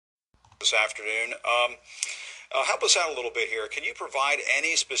this afternoon. Help us out a little bit here. Can you provide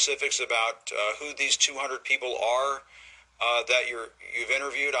any specifics about who these 200 people are that you've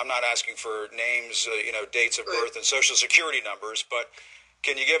interviewed? I'm not asking for names, dates of birth and social security numbers, but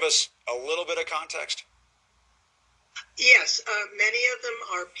can you give us a little bit of context? Yes, many of them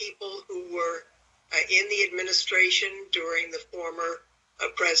are people who were in the administration during the former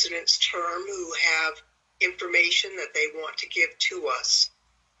president's term who have information that they want to give to us,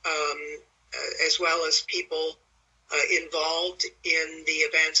 as well as people involved in the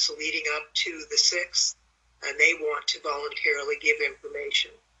events leading up to the 6th, and they want to voluntarily give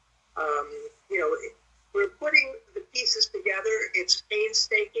information. We're putting the pieces together. It's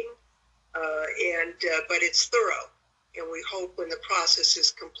painstaking, but it's thorough. And we hope when the process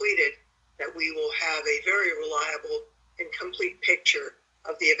is completed that we will have a very reliable and complete picture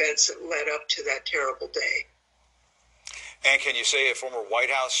of the events that led up to that terrible day. And can you say if former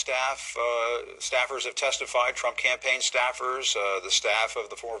White House staffers have testified, Trump campaign staffers, the staff of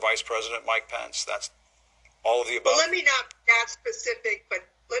the former Vice President Mike Pence? That's all of the above? Well, let me not be that specific, but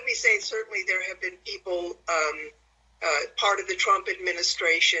let me say certainly there have been people, part of the Trump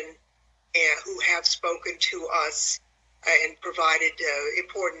administration, who have spoken to us and provided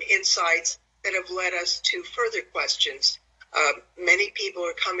important insights that have led us to further questions. Many people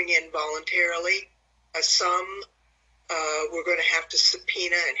are coming in voluntarily. Some we're going to have to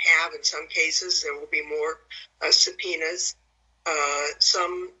subpoena and have in some cases. There will be more subpoenas.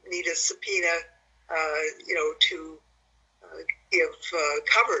 Some need a subpoena, to give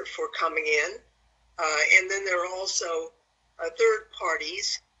cover for coming in. And then there are also third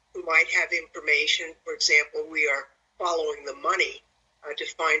parties who might have information. For example, we are following the money to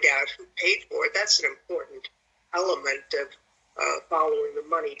find out who paid for it. That's an important element of following the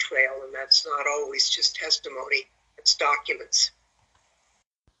money trail, and that's not always just testimony, it's documents.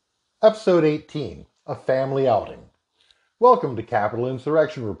 Episode 18, A Family Outing. Welcome to Capitol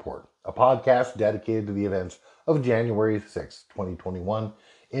Insurrection Report, a podcast dedicated to the events of January 6, 2021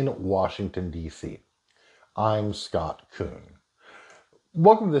 in Washington, D.C. I'm Scott Kuhn.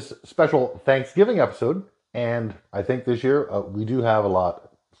 Welcome to this special Thanksgiving episode. And I think this year we do have a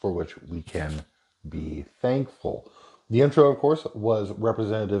lot for which we can be thankful. The intro, of course, was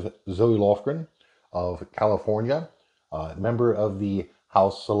Representative Zoe Lofgren of California, member of the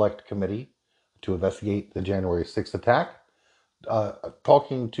House Select Committee to investigate the January 6th attack,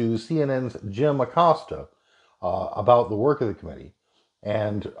 talking to CNN's Jim Acosta about the work of the committee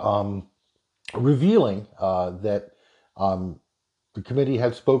and revealing that the committee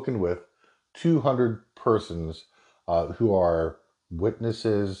had spoken with 200 persons who are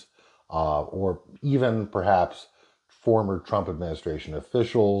witnesses or even perhaps former Trump administration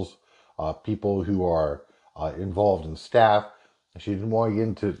officials, people who are involved in staff. She didn't want to get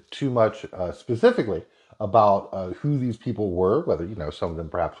into too much specifically about who these people were, whether, some of them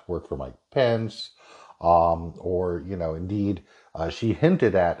perhaps worked for Mike Pence, or, indeed, she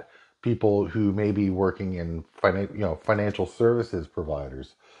hinted at people who may be working in financial services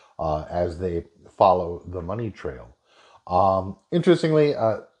providers as they follow the money trail. Interestingly,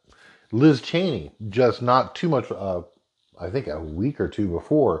 Liz Cheney, just not too much, I think a week or two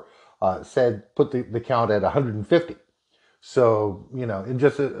before, put the count at 150. So, in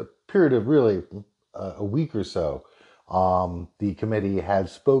just a period of really a week or so, the committee had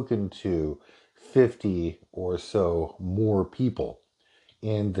spoken to 50 or so more people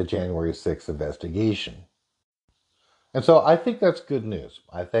in the January 6th investigation. And so I think that's good news.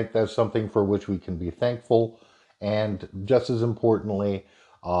 I think that's something for which we can be thankful. And just as importantly,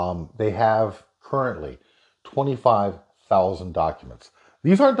 they have currently 25,000 documents.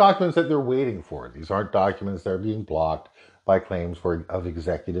 These aren't documents that they're waiting for. These aren't documents that are being blocked by claims of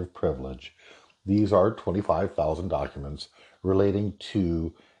executive privilege. These are 25,000 documents relating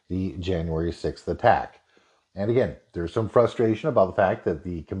to the January 6th attack. And again, there's some frustration about the fact that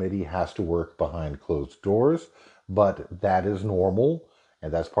the committee has to work behind closed doors, but that is normal,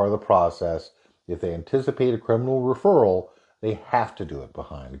 and that's part of the process. If they anticipate a criminal referral, they have to do it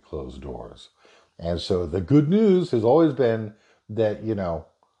behind closed doors. And so the good news has always been that,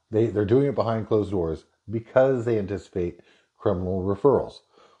 they're doing it behind closed doors because they anticipate criminal referrals.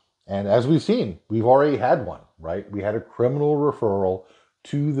 And as we've seen, we've already had one, right? We had a criminal referral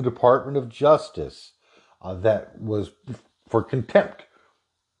to the Department of Justice that was for contempt.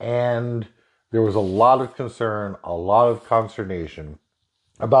 And there was a lot of concern, a lot of consternation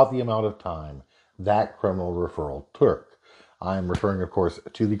about the amount of time that criminal referral took. I'm referring, of course,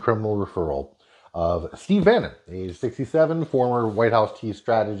 to the criminal referral of Steve Bannon, age 67, former White House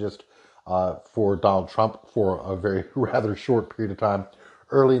strategist for Donald Trump for a very rather short period of time,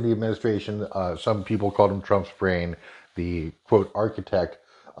 early in the administration, some people called him Trump's brain, the quote architect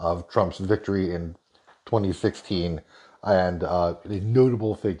of Trump's victory in 2016, and a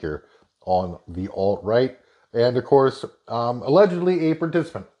notable figure on the alt-right, and of course, allegedly a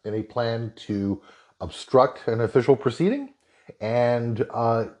participant in a plan to obstruct an official proceeding and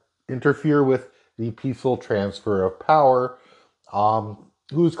interfere with the peaceful transfer of power,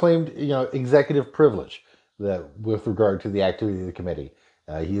 who's claimed, executive privilege that with regard to the activity of the committee.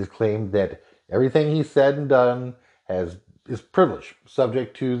 He has claimed that everything he's said and done is privilege,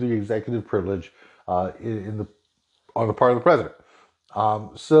 subject to the executive privilege on the part of the president.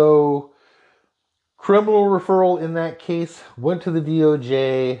 So criminal referral in that case went to the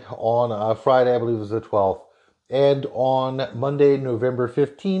DOJ on Friday, I believe it was the 12th, and on Monday, November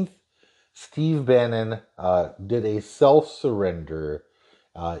 15th, Steve Bannon did a self-surrender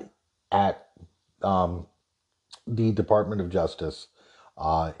at the Department of Justice,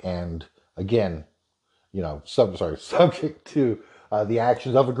 and again, subject to the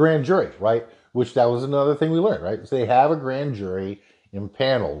actions of a grand jury, right? Which that was another thing we learned, right? So they have a grand jury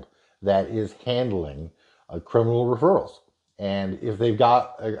impaneled that is handling criminal referrals. And if they've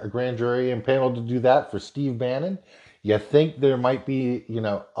got a grand jury impaneled to do that for Steve Bannon, you think there might be,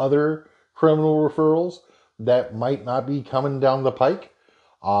 other criminal referrals that might not be coming down the pike?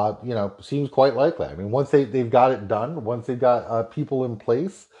 Seems quite likely. I mean, once they've got it done, once they've got people in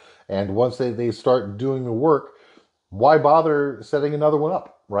place, and once they start doing the work, why bother setting another one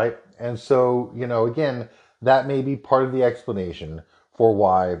up, right? And so, again, that may be part of the explanation for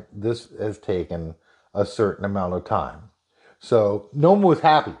why this has taken a certain amount of time. So no one was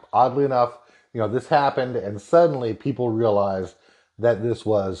happy. Oddly enough, this happened, and suddenly people realized that this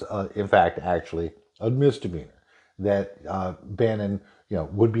was, in fact, actually a misdemeanor. That Bannon,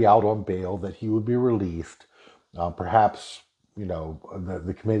 would be out on bail, that he would be released. Perhaps,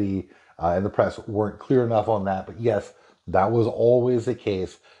 the committee and the press weren't clear enough on that. But yes, that was always the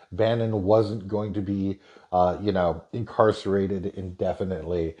case. Bannon wasn't going to be, incarcerated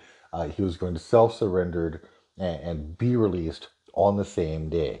indefinitely. He was going to self-surrender and be released on the same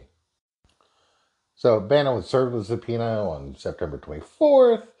day. So Bannon was served with a subpoena on September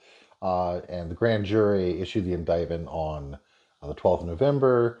 24th, and the grand jury issued the indictment on the 12th of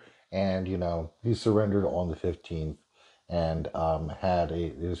November, and, he surrendered on the 15th and had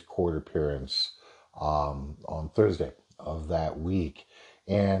his court appearance on Thursday of that week.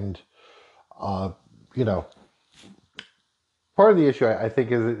 And, part of the issue, I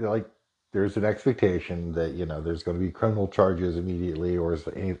think, is like there's an expectation that, there's going to be criminal charges immediately or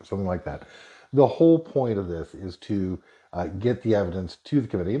something like that. The whole point of this is to get the evidence to the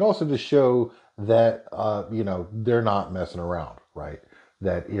committee and also to show that, they're not messing around, right?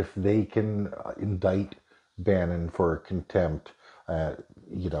 That if they can indict Bannon for contempt,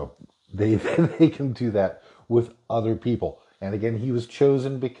 they can do that with other people. And again, he was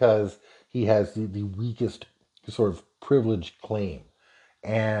chosen because he has the weakest sort of privilege claim.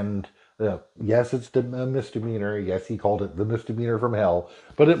 And yes, it's a misdemeanor. Yes, he called it the misdemeanor from hell,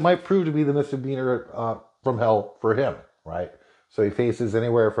 but it might prove to be the misdemeanor from hell for him, right? So he faces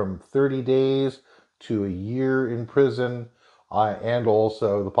anywhere from 30 days to a year in prison, and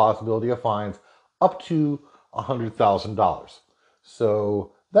also the possibility of fines up to $100,000.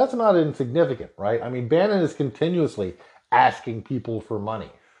 So that's not insignificant, right? I mean, Bannon is continuously asking people for money.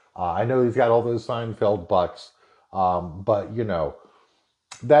 I know he's got all those Seinfeld bucks, but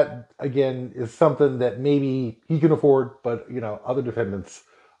that again is something that maybe he can afford, but other defendants,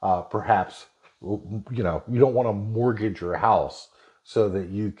 perhaps, you don't want to mortgage your house so that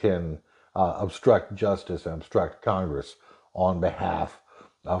you can obstruct justice and obstruct Congress on behalf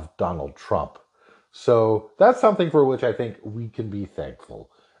of Donald Trump. So that's something for which I think we can be thankful.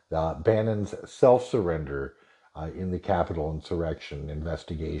 Bannon's self-surrender in the Capitol insurrection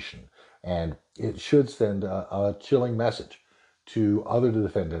investigation. And it should send a chilling message to other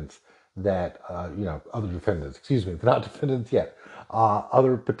defendants that, not defendants yet,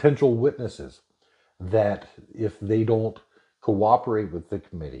 other potential witnesses that if they don't cooperate with the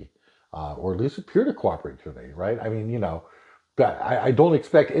committee, or at least appear to cooperate with the committee, right? I mean, I don't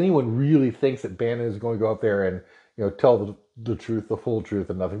expect anyone really thinks that Bannon is going to go up there and, tell the truth, the full truth,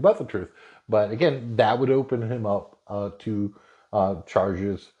 and nothing but the truth. But again, that would open him up to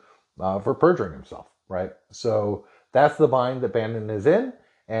charges for perjuring himself, right? So that's the bind that Bannon is in,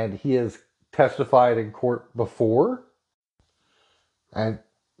 and he has testified in court before. And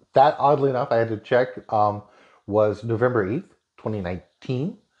that, oddly enough, I had to check, was November 8th,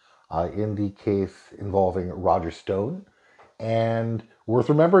 2019, in the case involving Roger Stone. And worth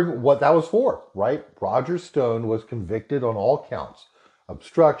remembering what that was for, right? Roger Stone was convicted on all counts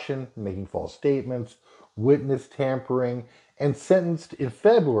obstruction, making false statements, witness tampering, and sentenced in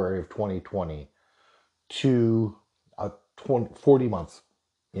February of 2020 to 40 months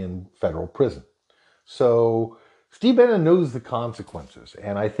in federal prison. So Steve Bannon knows the consequences,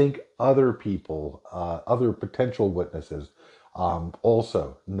 and I think other people, other potential witnesses,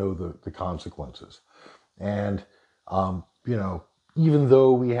 also know the consequences. And, even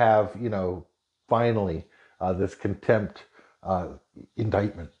though we have, finally this contempt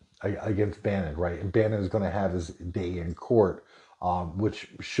indictment against Bannon, right? And Bannon is going to have his day in court, which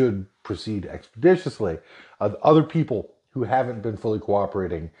should proceed expeditiously. Other people who haven't been fully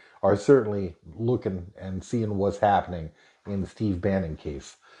cooperating are certainly looking and seeing what's happening in the Steve Bannon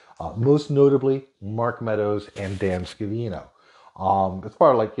case. Most notably, Mark Meadows and Dan Scavino. It's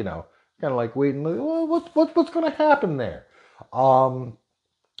part of kind of like waiting, well, what's going to happen there? And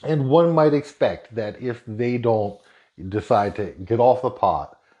one might expect that if they don't decide to get off the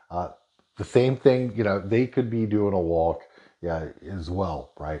pot, the same thing, they could be doing a walk, as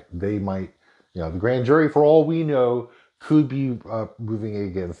well, right? They might, the grand jury, for all we know, could be moving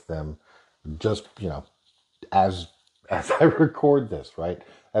against them, just as I record this, right?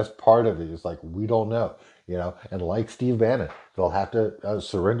 As part of it, it's like we don't know, and like Steve Bannon, they'll have to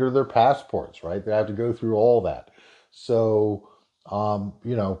surrender their passports, right? They have to go through all that. So,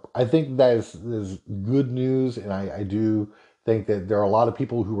 I think that is good news, and I do think that there are a lot of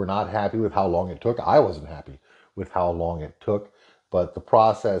people who were not happy with how long it took. I wasn't happy with how long it took, but the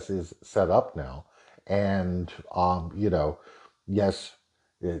process is set up now, and yes,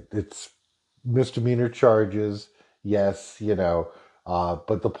 it's misdemeanor charges, yes,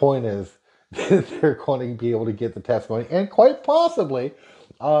 but the point is they're going to be able to get the testimony, and quite possibly,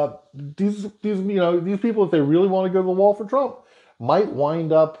 these people, if they really want to go to the wall for Trump, might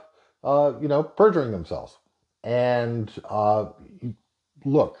wind up, perjuring themselves. And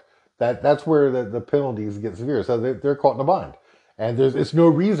look, that's where the penalties get severe. So they're caught in a bind, and it's no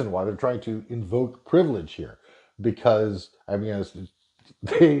reason why they're trying to invoke privilege here, because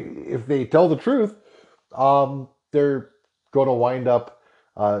if they tell the truth, they're going to wind up,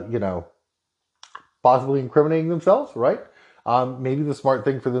 possibly incriminating themselves, right? Maybe the smart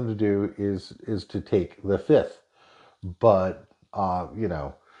thing for them to do is to take the fifth, but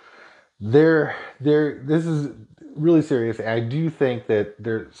this is really serious. And I do think that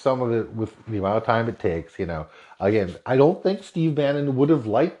there's some of it with the amount of time it takes. Again, I don't think Steve Bannon would have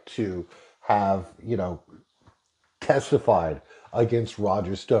liked to have testified against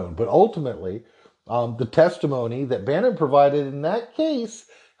Roger Stone, but ultimately, the testimony that Bannon provided in that case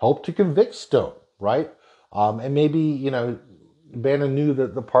helped to convict Stone, right? And maybe, Bannon knew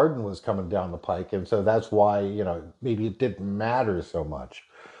that the pardon was coming down the pike, and so that's why, maybe it didn't matter so much.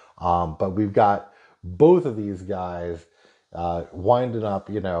 But we've got both of these guys winding up,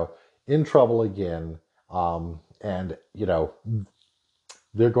 in trouble again, and,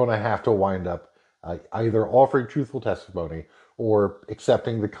 they're going to have to wind up either offering truthful testimony or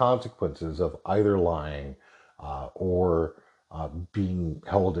accepting the consequences of either lying or being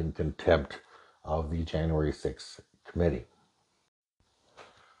held in contempt of the January 6th committee.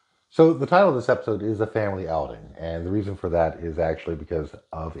 So the title of this episode is A Family Outing, and the reason for that is actually because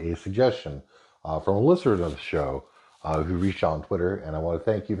of a suggestion from a listener to the show who reached out on Twitter, and I want to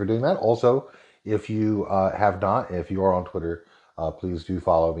thank you for doing that. Also, if you have not, if you are on Twitter, please do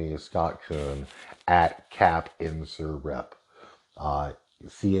follow me, Scott Kuhn, at CapInsurrep,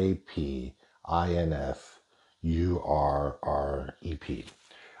 CapInsurrep.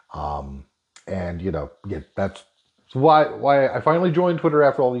 And that's why I finally joined Twitter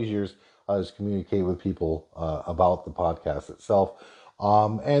after all these years, is communicate with people about the podcast itself.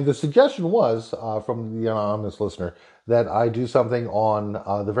 And the suggestion was from the anonymous listener that I do something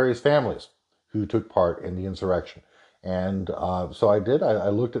on the various families who took part in the insurrection. And so I did. I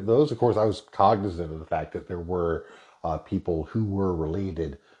looked at those. Of course, I was cognizant of the fact that there were people who were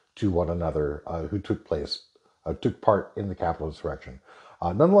related to one another who took part in the Capitol insurrection.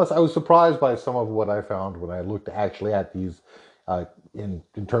 Nonetheless, I was surprised by some of what I found when I looked actually at these in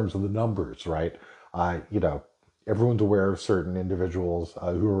terms of the numbers, right? Everyone's aware of certain individuals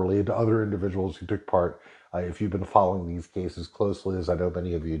who are related to other individuals who took part. If you've been following these cases closely, as I know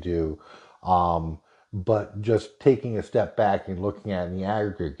many of you do, but just taking a step back and looking at in the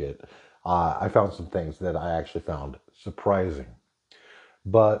aggregate, I found some things that I actually found surprising.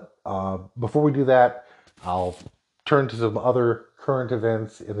 But before we do that, I'll turn to some other current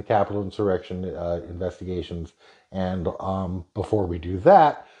events in the Capitol insurrection investigations. And before we do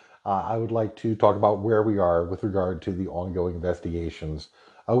that, I would like to talk about where we are with regard to the ongoing investigations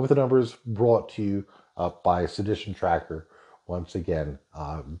with the numbers brought to you by Sedition Tracker once again,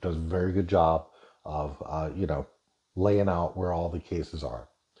 does a very good job of, laying out where all the cases are.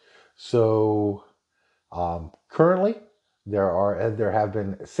 So currently, there have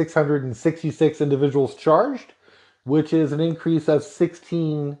been 666 individuals charged, which is an increase of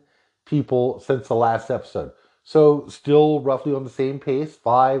 16 people since the last episode. So still roughly on the same pace,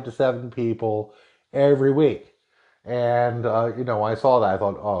 5 to 7 people every week. And I saw that, I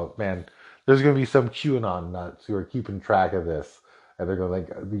thought, oh man, there's going to be some QAnon nuts who are keeping track of this. And they're going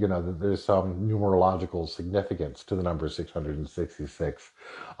to think, that there's some numerological significance to the number 666.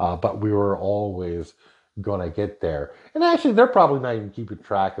 But we were always going to get there. And actually, they're probably not even keeping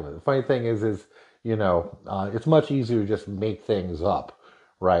track of it. The funny thing is it's much easier to just make things up,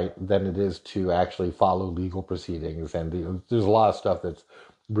 right, than it is to actually follow legal proceedings. And there's a lot of stuff that's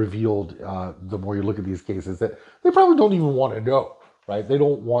revealed the more you look at these cases that they probably don't even want to know, right? They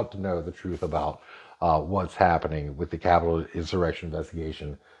don't want to know the truth about what's happening with the Capitol insurrection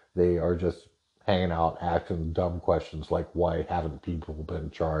investigation. They are just hanging out, asking dumb questions like, why haven't people been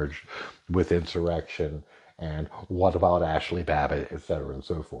charged with insurrection? And what about Ashley Babbitt, et cetera, and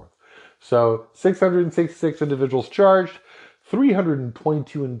so forth. So 666 individuals charged,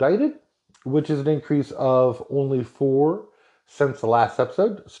 322 indicted, which is an increase of only 4 since the last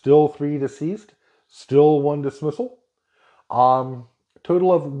episode. Still 3 deceased, still 1 dismissal.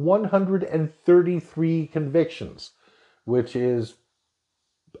 Total of 133 convictions, which is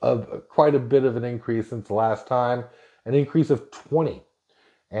quite a bit of an increase since the last time, an increase of 20.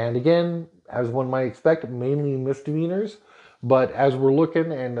 And again, as one might expect, mainly misdemeanors. But as we're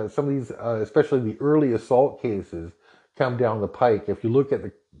looking, and some of these, especially the early assault cases, come down the pike, if you look at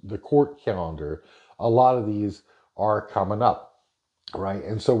the court calendar, a lot of these are coming up, right?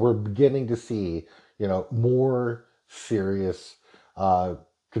 And so we're beginning to see, more serious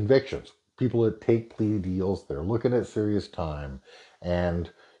convictions. People that take plea deals, they're looking at serious time.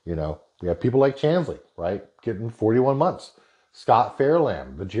 And, we have people like Chansley, right, getting 41 months. Scott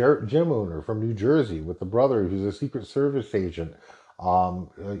Fairland, the gym owner from New Jersey with the brother who's a Secret Service agent,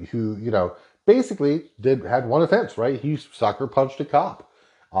 who, basically had one offense, right? He sucker punched a cop,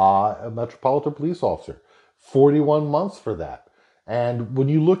 a Metropolitan Police officer. 41 months for that. And when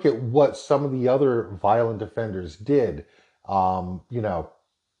you look at what some of the other violent offenders did,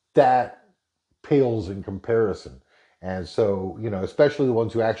 that pales in comparison. And so, especially the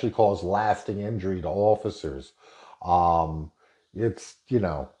ones who actually cause lasting injury to officers, it's,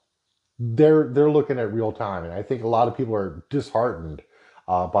 they're looking at real time. And I think a lot of people are disheartened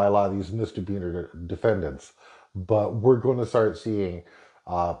by a lot of these misdemeanor defendants. But we're going to start seeing,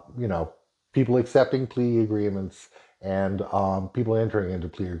 people accepting plea agreements and people entering into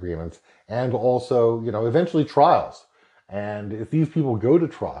plea agreements, and also, eventually trials. And if these people go to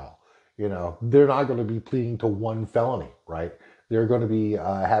trial, they're not going to be pleading to one felony, right? They're going to be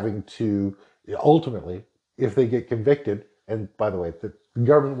having to, ultimately, if they get convicted, and by the way, the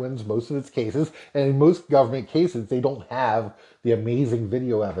government wins most of its cases, and in most government cases, they don't have the amazing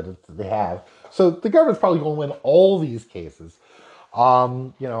video evidence that they have. So the government's probably going to win all these cases.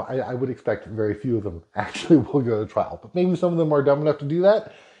 I would expect very few of them actually will go to trial, but maybe some of them are dumb enough to do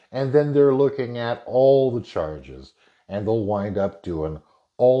that, and then they're looking at all the charges, and they'll wind up doing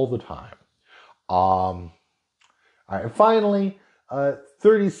all the time. All right, and finally,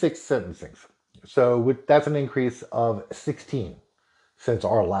 36 sentencings. So that's an increase of 16 since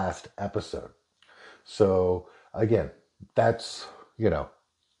our last episode. So again, that's,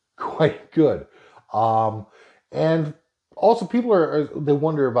 quite good. And also people they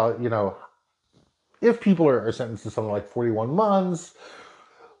wonder about, if people are sentenced to something like 41 months,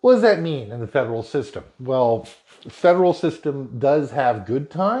 what does that mean in the federal system? Well, the federal system does have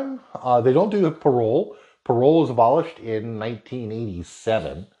good time. They don't do parole. Parole was abolished in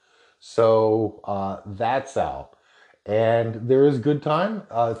 1987. So that's out. And there is good time.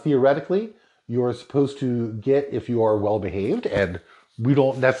 Theoretically, you're supposed to get if you are well behaved. And we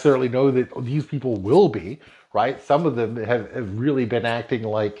don't necessarily know that these people will be, right? Some of them have really been acting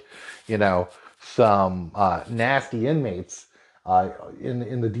like, some nasty inmates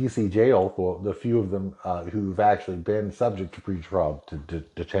in the DC jail, for the few of them who've actually been subject to pretrial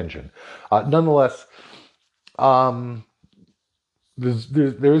detention. Nonetheless,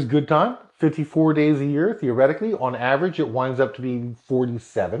 there is good time, 54 days a year, theoretically. On average, it winds up to be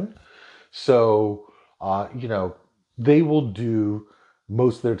 47. So, they will do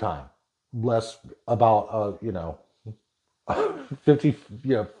most of their time. Less about,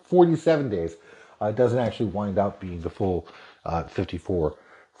 47 days. It doesn't actually wind up being the full 54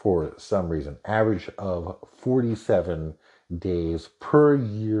 for some reason. Average of 47 days per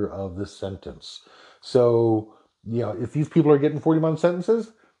year of the sentence. So, if these people are getting 40-month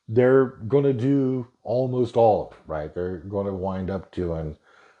sentences, they're going to do almost all of it, right? They're going to wind up doing,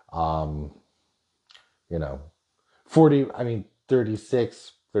 um, you know,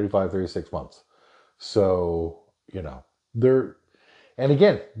 36, 35, 36 months. So, they're, and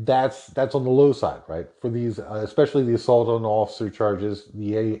again, that's on the low side, right? For these, especially the assault on officer charges,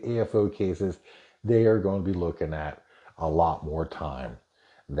 the AFO cases, they are going to be looking at a lot more time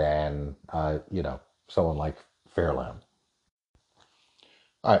than, someone like Fairland.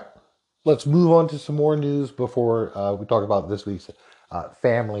 All right, let's move on to some more news before we talk about this week's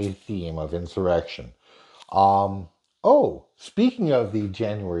family theme of insurrection. Um, Speaking of the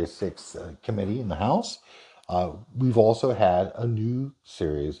January 6th committee in the House, we've also had a new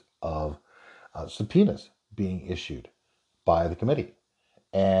series of subpoenas being issued by the committee.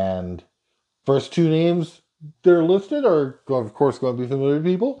 And first two names that are listed are, of course, going to be familiar to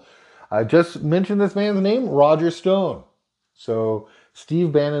people. I just mentioned this man's name, Roger Stone. So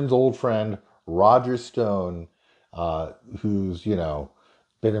Steve Bannon's old friend, Roger Stone, who's,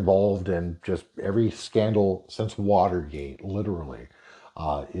 been involved in just every scandal since Watergate, literally,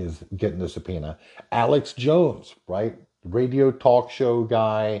 is getting the subpoena. Alex Jones, right? Radio talk show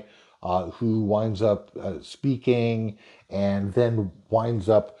guy who winds up speaking and then winds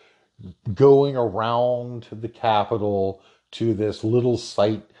up going around the Capitol to this little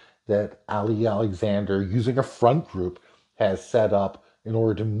site that Ali Alexander, using a front group, has set up in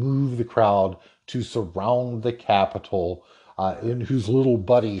order to move the crowd to surround the Capitol, and whose little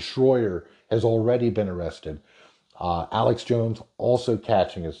buddy Schroyer has already been arrested. Alex Jones also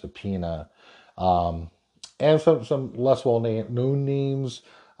catching a subpoena, and some less known names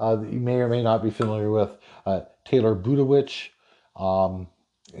that you may or may not be familiar with. Taylor Budowich,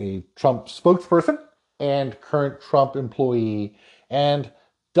 a Trump spokesperson and current Trump employee, and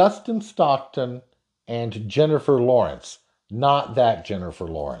Dustin Stockton and Jennifer Lawrence. Not that Jennifer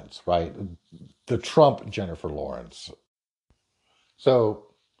Lawrence, right? The Trump Jennifer Lawrence. So,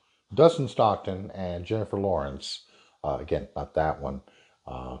 Dustin Stockton and Jennifer Lawrence, again, not that one,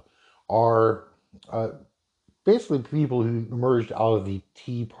 are basically people who emerged out of the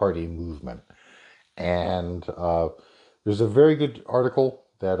Tea Party movement. And there's a very good article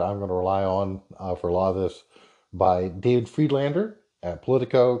that I'm going to rely on for a lot of this by David Friedlander at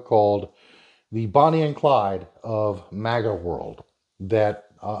Politico called The Bonnie and Clyde of MAGA World, that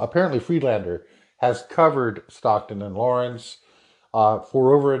apparently Friedlander has covered Stockton and Lawrence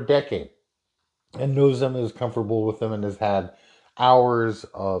for over a decade and knows them, is comfortable with them, and has had hours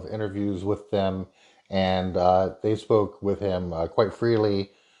of interviews with them. And they spoke with him quite freely,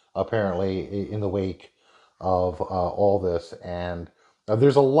 apparently, in the wake of all this. And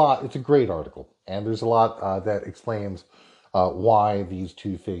there's a lot, it's a great article, and there's a lot that explains why these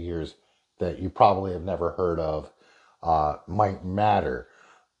two figures that you probably have never heard of might matter.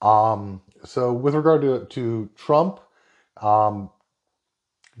 So, with regard to Trump,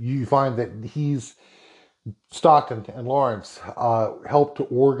 you find that Stockton and Lawrence helped to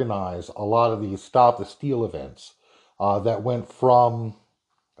organize a lot of these Stop the Steal events that went from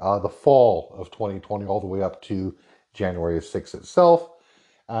the fall of 2020 all the way up to January 6th itself.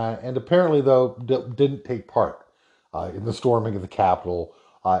 And apparently, though, didn't take part in the storming of the Capitol,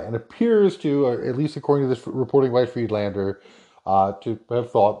 and appears to, or at least according to this reporting by Friedlander, to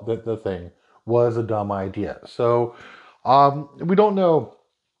have thought that the thing was a dumb idea. So we don't know,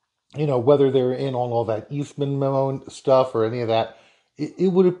 whether they're in on all that Eastman memo stuff or any of that.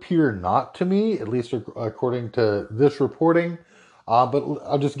 It would appear not to me, at least according to this reporting. But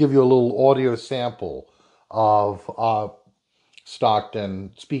I'll just give you a little audio sample of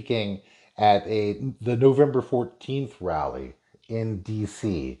Stockton speaking at the November 14th rally in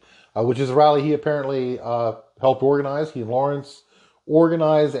D.C., which is a rally he apparently helped organize. He and Lawrence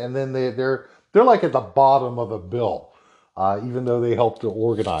organized, and then they're like at the bottom of the bill, even though they helped to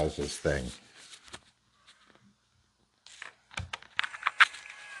organize this thing.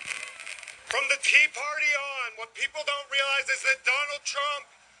 From the Tea Party on, what people don't realize is that Donald Trump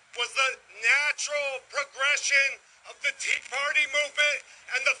was the natural progression of the Tea Party movement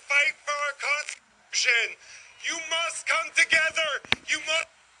and the fight for our Constitution. You must come together. You must.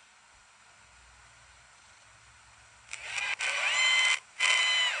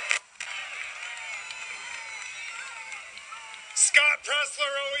 Scott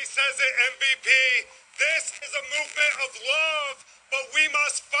Pressler always says it, MVP. This is a movement of love, but we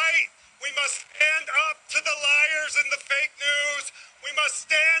must fight. We must stand up to the liars and the fake news. We must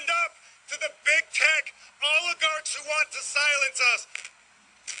stand up to the big tech oligarchs who want to silence us.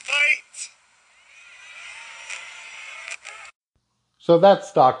 Fight. So that's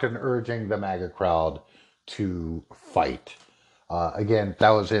Stockton urging the MAGA crowd to fight. Again, that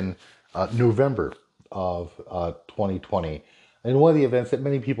was in November of 2020. And one of the events that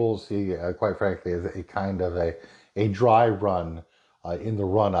many people see, quite frankly, as a kind of a dry run in the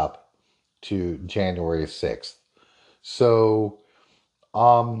run up to January 6th. So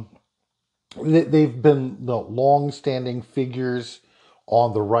they've been long-standing figures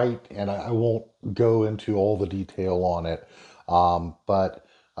on the right, and I won't go into all the detail on it. But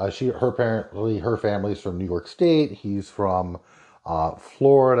her family's from New York State. He's from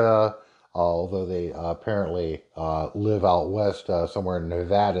Florida, although they apparently live out west, somewhere in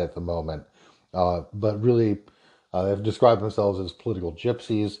Nevada at the moment. But really, they've described themselves as political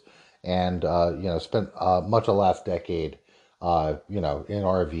gypsies, and spent much of the last decade, in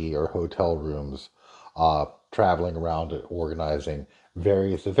RV or hotel rooms, traveling around and organizing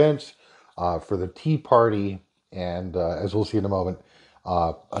various events for the Tea Party, and as we'll see in a moment,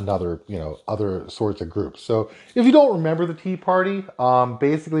 other sorts of groups. So if you don't remember the Tea Party,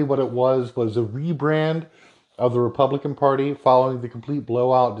 basically what it was a rebrand of the Republican Party following the complete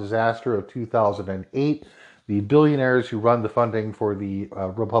blowout disaster of 2008. The billionaires who run the funding for the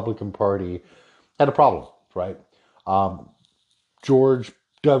Republican Party had a problem, right? George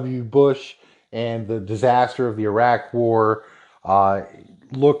W. Bush and the disaster of the Iraq War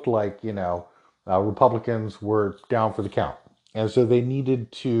looked like, Republicans were down for the count. And so they needed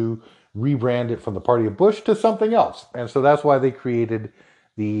to rebrand it from the party of Bush to something else. And so that's why they created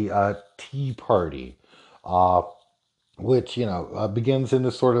the Tea Party, which, begins in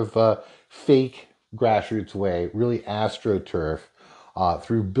this sort of fake grassroots way, really astroturf,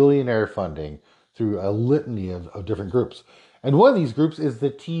 through billionaire funding, through a litany of different groups. And one of these groups is the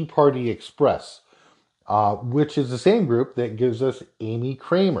Tea Party Express, which is the same group that gives us Amy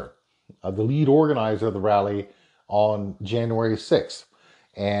Kramer, the lead organizer of the rally on January 6th.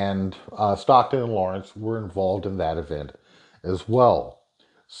 And Stockton and Lawrence were involved in that event as well.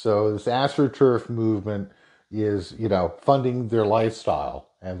 So this AstroTurf movement is, funding their lifestyle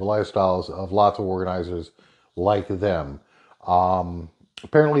and the lifestyles of lots of organizers like them.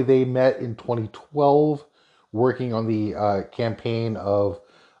 Apparently they met in 2012 working on the campaign of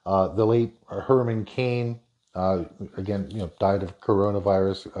the late Herman Cain. Again, died of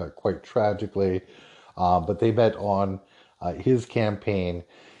coronavirus quite tragically. But they met on his campaign.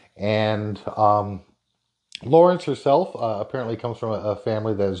 And Lawrence herself apparently comes from a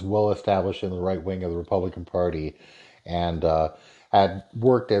family that is well established in the right wing of the Republican Party, and had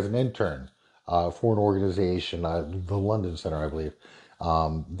worked as an intern for an organization, the London Center, I believe,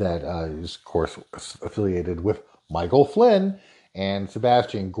 that is, of course, affiliated with Michael Flynn and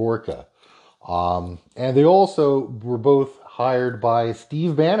Sebastian Gorka. And they also were both hired by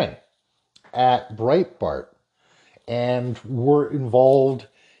Steve Bannon at Breitbart and were involved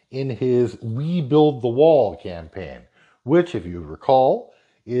in his We Build the Wall campaign, which, if you recall,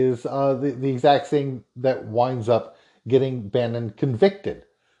 is the exact thing that winds up getting Bannon convicted,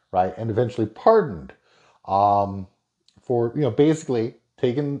 right, and eventually pardoned for basically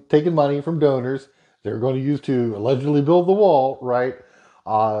taking money from donors they're going to use to allegedly build the wall, right,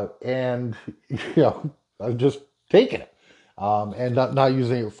 and just taking it. And not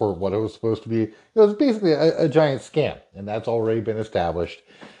using it for what it was supposed to be. It was basically a giant scam, and that's already been established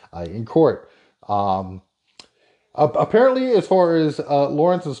in court. Apparently, as far as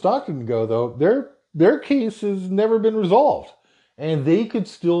Lawrence and Stockton go, though, their case has never been resolved, and they could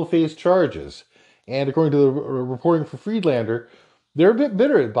still face charges. And according to the reporting for Friedlander, they're a bit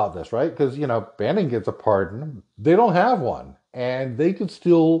bitter about this, right? Because, Bannon gets a pardon. They don't have one, and they could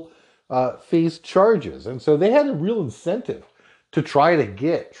still face charges. And so they had a real incentive to try to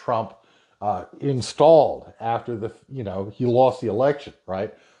get Trump installed after he lost the election,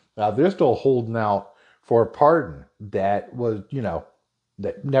 right? Now they're still holding out for a pardon that was,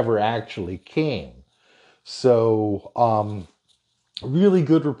 that never actually came. So really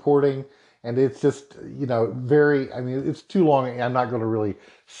good reporting, and it's just, it's too long. I'm not going to really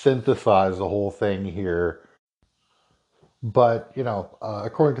synthesize the whole thing here. But,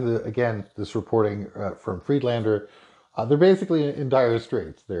 according to this reporting from Friedlander, they're basically in dire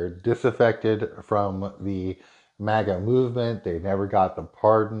straits. They're disaffected from the MAGA movement. They never got the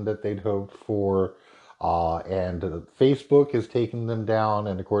pardon that they'd hoped for. And Facebook has taken them down.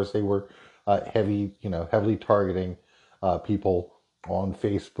 And of course, they were heavily targeting people on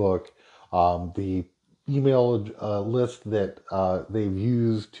Facebook. The email list that they've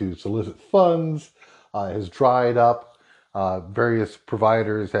used to solicit funds has dried up. Various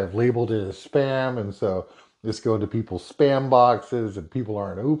providers have labeled it as spam, and so it's going to people's spam boxes, and people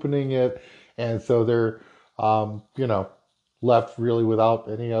aren't opening it, and so they're, left really without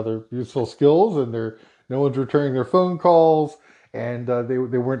any other useful skills, and they're no one's returning their phone calls, and they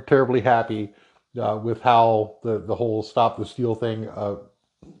weren't terribly happy with how the whole Stop the Steal thing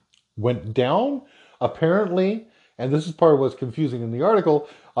went down. Apparently, and this is part of what's confusing in the article,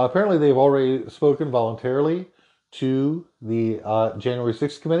 apparently they've already spoken voluntarily to the January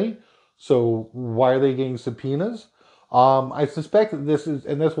 6th committee. So why are they getting subpoenas? I suspect that this is,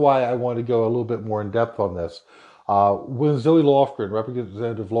 and that's why I want to go a little bit more in depth on this. When Zoe Lofgren,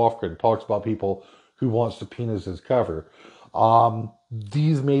 Representative Lofgren, talks about people who want subpoenas as cover,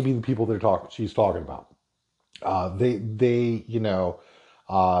 these may be the people she's talking about.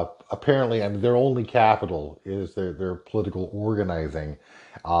 Apparently, I mean, their only capital is their political organizing,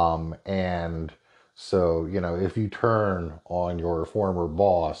 and so if you turn on your former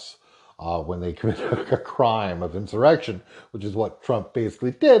boss when they commit a crime of insurrection, which is what Trump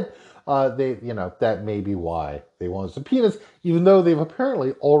basically did, that may be why they want subpoenas, even though they've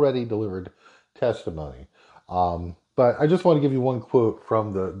apparently already delivered testimony. But I just want to give you one quote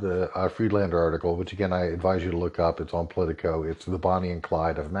from the Friedlander article, which again I advise you to look up. It's on Politico. It's the Bonnie and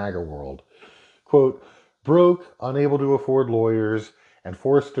Clyde of MAGA world. Quote, broke, unable to afford lawyers, and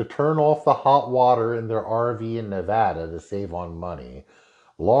forced to turn off the hot water in their RV in Nevada to save on money,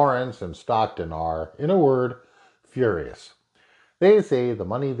 Lawrence and Stockton are, in a word, furious. They say the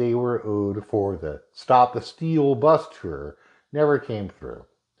money they were owed for the Stop the Steal bus tour never came through.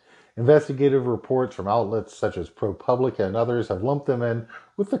 Investigative reports from outlets such as ProPublica and others have lumped them in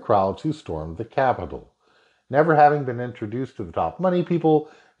with the crowds who stormed the Capitol. Never having been introduced to the top money people,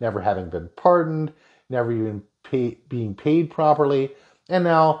 never having been pardoned, never even being paid properly, and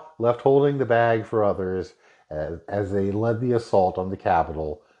now left holding the bag for others as they led the assault on the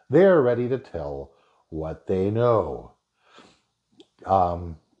Capitol, they are ready to tell what they know.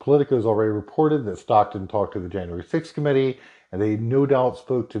 Politico has already reported that Stockton talked to the January 6th committee, and they no doubt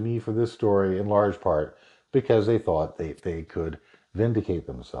spoke to me for this story in large part because they thought they could vindicate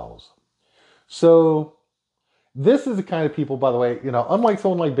themselves. So this is the kind of people, by the way, unlike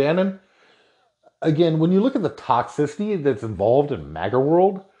someone like Bannon, again, when you look at the toxicity that's involved in MAGA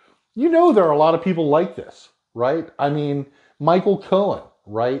world, there are a lot of people like this, right? I mean, Michael Cohen,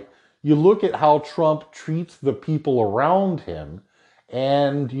 right? You look at how Trump treats the people around him,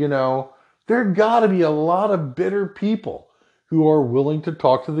 and, there got to be a lot of bitter people who are willing to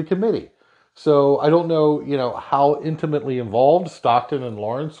talk to the committee. So I don't know, how intimately involved Stockton and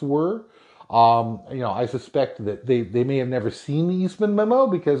Lawrence were. I suspect that they may have never seen the Eastman memo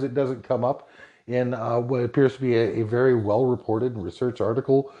because it doesn't come up in what appears to be a very well-reported research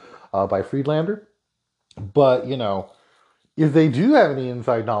article by Friedlander. But, if they do have any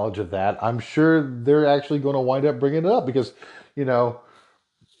inside knowledge of that, I'm sure they're actually going to wind up bringing it up because,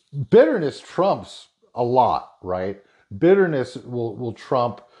 bitterness trumps a lot, right? Bitterness will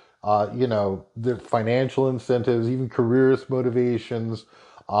trump, the financial incentives, even careerist motivations.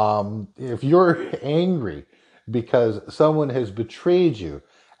 If you're angry because someone has betrayed you,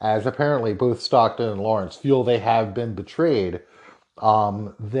 as apparently both Stockton and Lawrence feel they have been betrayed,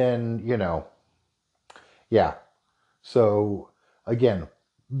 then, yeah. So, again,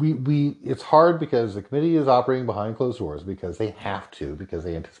 it's hard because the committee is operating behind closed doors because they have to, because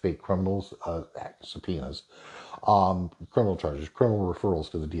they anticipate criminals, subpoenas, criminal charges, criminal referrals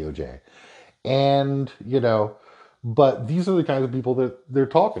to the DOJ. And, but these are the kinds of people that they're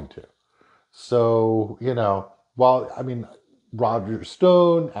talking to. So, Roger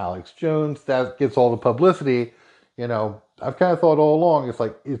Stone, Alex Jones, that gets all the publicity. I've kind of thought all along,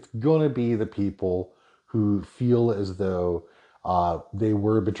 it's going to be the people who feel as though they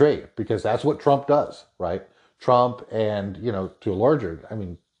were betrayed, because that's what Trump does, right? Trump and, to a larger,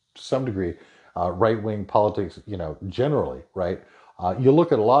 to some degree, right-wing politics, generally, right? You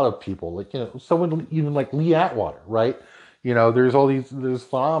look at a lot of people, like, someone even like Lee Atwater, right? There's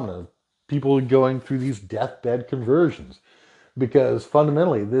phenomena of people going through these deathbed conversions, because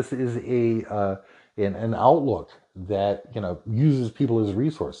fundamentally this is an outlook that, uses people as a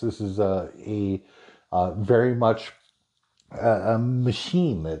resource. This is very much a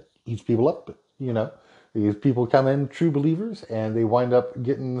machine that eats people up. These people come in true believers and they wind up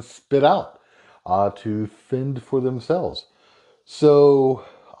getting spit out to fend for themselves. So,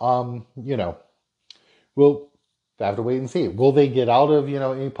 we'll have to wait and see. Will they get out of,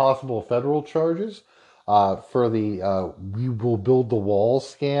 any possible federal charges for the "we will build the wall"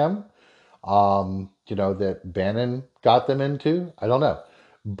 scam, that Bannon got them into? I don't know.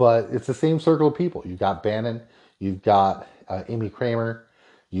 But it's the same circle of people. You've got Bannon, you've got Amy Kramer,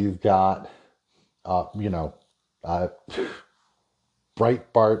 you've got,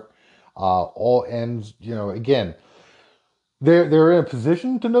 Breitbart, all ends, again, they're in a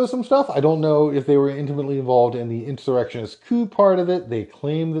position to know some stuff. I don't know if they were intimately involved in the insurrectionist coup part of it. They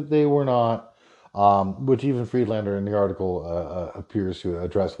claim that they were not, which even Friedlander in the article appears to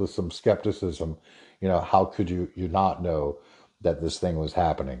address with some skepticism. How could you not know that this thing was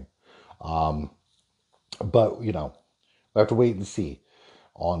happening? But we have to wait and see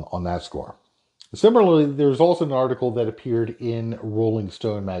on that score. Similarly, there's also an article that appeared in Rolling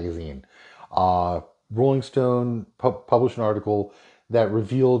Stone magazine. Rolling Stone published an article that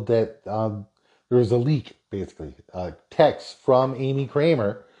revealed that there was a leak, basically, text from Amy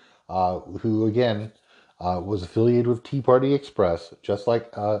Kramer, who, again, was affiliated with Tea Party Express, just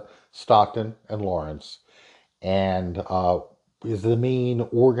like Stockton and Lawrence, and is the main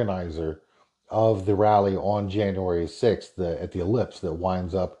organizer of the rally on January 6th at the Ellipse that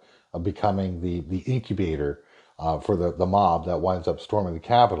winds up becoming the incubator for the mob that winds up storming the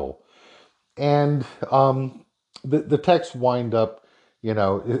Capitol. And the texts wind up,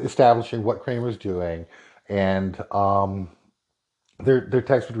 establishing what Kramer's doing. And their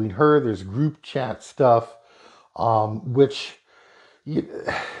text between her, there's group chat stuff, which,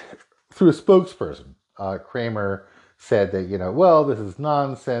 through a spokesperson, Kramer said that, well, this is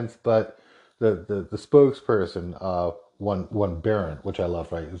nonsense, but the spokesperson, one Barron, which I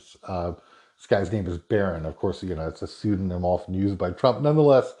love, right? This guy's name is Barron. Of course, it's a pseudonym often used by Trump.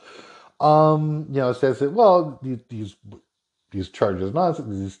 Nonetheless, says that, well, these charges are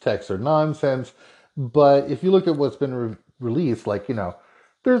nonsense, these texts are nonsense. But if you look at what's been released,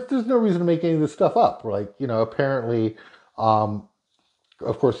 there's no reason to make any of this stuff up. Apparently, of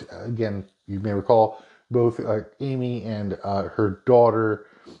course, again, you may recall, both Amy and her daughter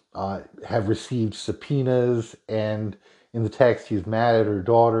have received subpoenas, and in the text, he's mad at her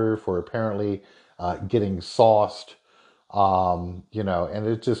daughter for apparently getting sauced, and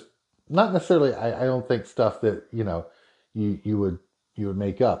it's just not necessarily, I don't think, stuff that, you would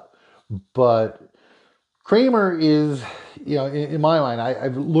make up. But Kramer is, in my mind,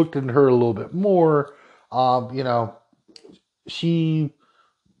 I've looked into her a little bit more. She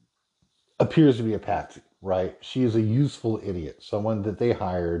appears to be a patsy, right? She is a useful idiot, someone that they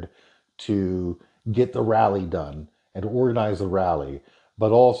hired to get the rally done and to organize the rally,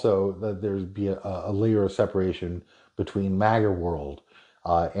 but also that there'd be a layer of separation between MAGA world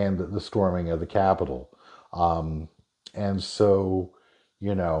and the storming of the Capitol. And so,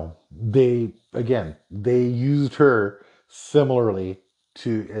 they used her similarly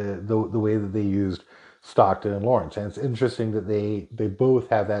to the way that they used Stockton and Lawrence. And it's interesting that they both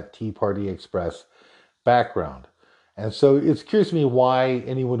have that Tea Party Express background. And so it's curious to me why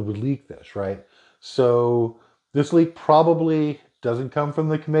anyone would leak this, right? So this leak probably doesn't come from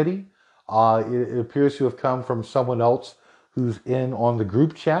the committee. It appears to have come from someone else who's in on the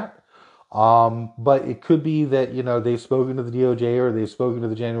group chat. But it could be that, they've spoken to the DOJ or they've spoken to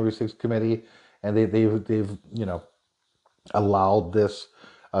the January 6th committee, and they've allowed this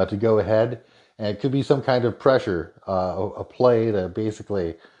to go ahead. And it could be some kind of pressure, a play to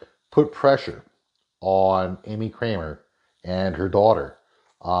basically put pressure on Amy Kramer and her daughter.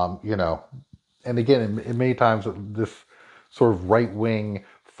 And again, in many times, this sort of right-wing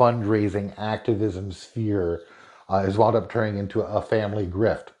fundraising activism sphere has wound up turning into a family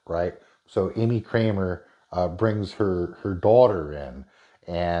grift, right? So Amy Kramer brings her daughter in,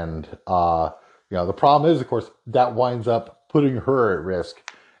 and the problem is, of course, that winds up putting her at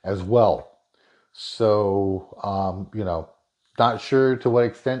risk as well. So not sure to what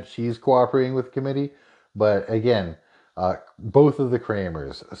extent she's cooperating with the committee, but again, both of the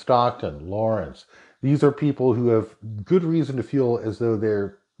Kramers, Stockton, Lawrence, these are people who have good reason to feel as though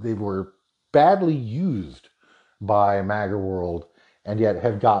they were badly used by MAGA world, and yet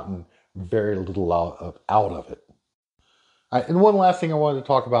have gotten very little out of it. And one last thing I wanted to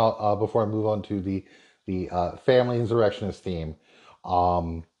talk about before I move on to the family insurrectionist theme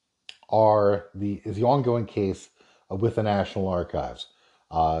is the ongoing case with the National Archives.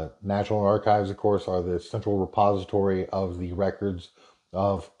 National Archives, of course, are the central repository of the records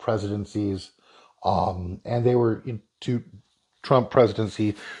of presidencies, and they were to Trump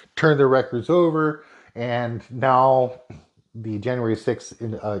presidency turned their records over, and now the January 6th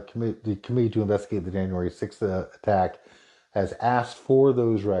the committee to investigate the January 6th attack has asked for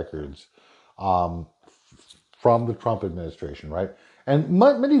those records from the Trump administration, right? And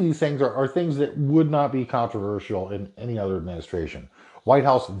many of these things are things that would not be controversial in any other administration. White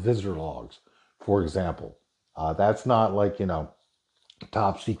House visitor logs, for example. That's not like,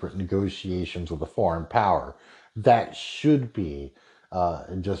 top secret negotiations with a foreign power. That should be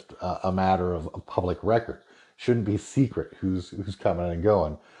just a matter of a public record. Shouldn't be secret who's coming and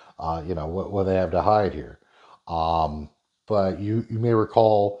going. What they have to hide here. but you may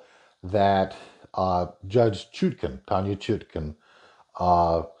recall that Judge Chutkan, Tanya Chutkan,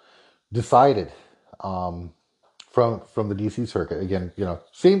 uh, decided um, from the D.C. Circuit, again,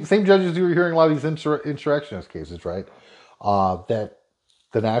 same judges you were hearing a lot of these insurrectionist cases, right? That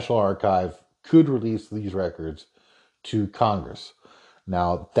the National Archive could release these records to Congress.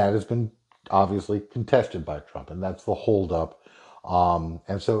 Now, that has been obviously contested by Trump, and that's the holdup.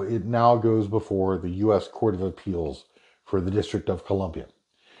 And so it now goes before the U.S. Court of Appeals for the District of Columbia.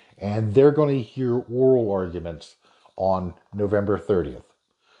 And they're going to hear oral arguments on November 30th.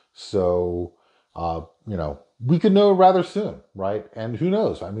 So, we could know rather soon, right? And who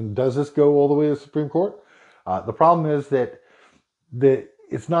knows? I mean, does this go all the way to the Supreme Court? The problem is that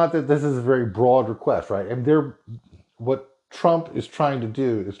it's not that this is a very broad request, right? And what Trump is trying to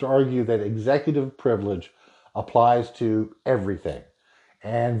do is to argue that executive privilege applies to everything.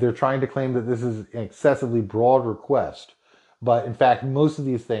 And they're trying to claim that this is an excessively broad request. But in fact, most of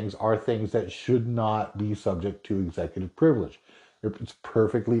these things are things that should not be subject to executive privilege. It's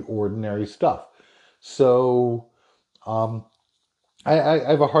perfectly ordinary stuff. So I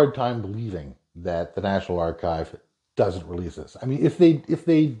have a hard time believing that the National Archive doesn't release this. I mean, if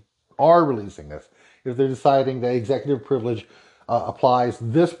they are releasing this, if they're deciding that executive privilege applies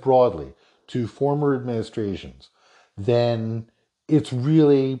this broadly to former administrations, then it's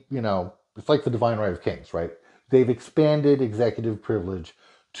really, it's like the divine right of kings, right? They've expanded executive privilege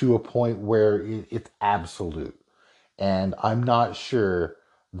to a point where it's absolute. And I'm not sure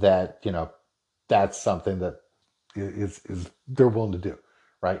that, that's something that is they're willing to do,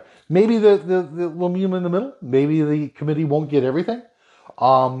 right? Maybe the little medium in the middle, maybe the committee won't get everything.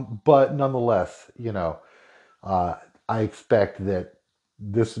 But nonetheless, I expect that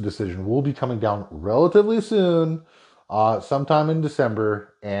this decision will be coming down relatively soon, sometime in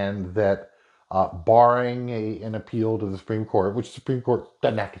December, and that barring an appeal to the Supreme Court, which the Supreme Court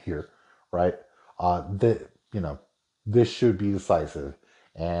doesn't have to hear, right? That this should be decisive,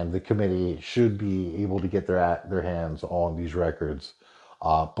 and the committee should be able to get their hands on these records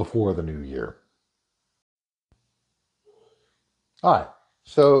before the new year. All right,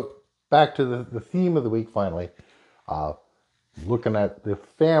 so back to the theme of the week finally, looking at the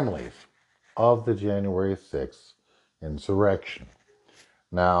families of the January 6th insurrection.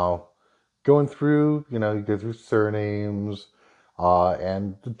 Now, going through, you go through surnames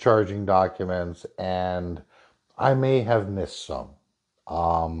and the charging documents, and I may have missed some.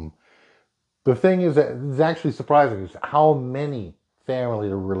 The thing is that it's actually surprising is how many family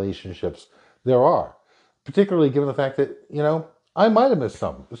relationships there are, particularly given the fact that, I might have missed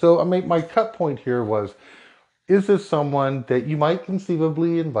some. So I mean, my cut point here was, is this someone that you might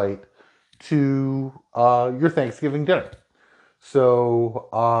conceivably invite to your Thanksgiving dinner? So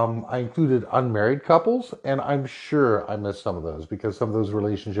I included unmarried couples, and I'm sure I missed some of those because some of those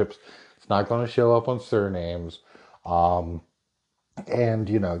relationships, it's not going to show up on surnames. And,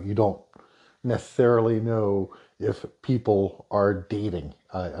 you don't necessarily know if people are dating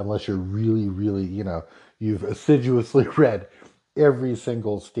unless you're really, really, you've assiduously read every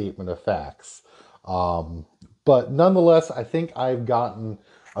single statement of facts. But nonetheless, I think I've gotten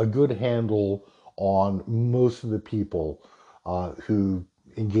a good handle on most of the people who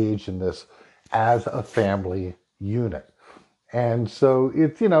engage in this as a family unit. And so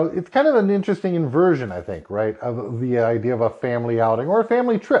it's, it's kind of an interesting inversion, I think, right, of the idea of a family outing or a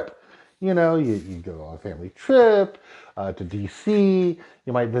family trip. You go on a family trip to D.C.,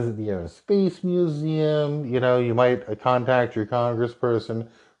 you might visit the Air and Space Museum, you might contact your congressperson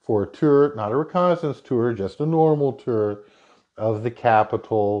for a tour, not a reconnaissance tour, just a normal tour of the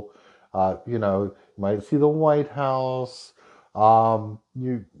Capitol. You might see the White House.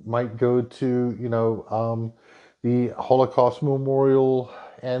 You might go to, the Holocaust Memorial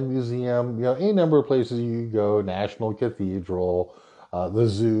and Museum, any number of places you go, National Cathedral, the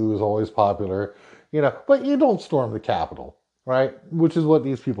zoo is always popular, but you don't storm the Capitol, right? Which is what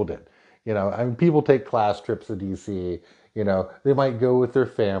these people did. People take class trips to DC, they might go with their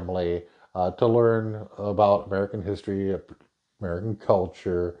family to learn about American history, American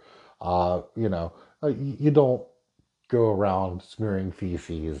culture. You don't go around smearing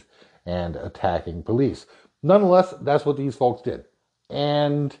feces and attacking police. Nonetheless, that's what these folks did.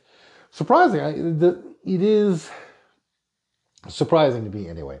 And surprising, it is surprising to me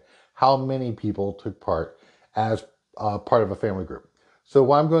anyway, how many people took part as part of a family group. So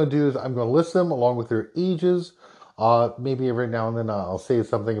what I'm going to do is I'm going to list them along with their ages. Maybe every now and then I'll say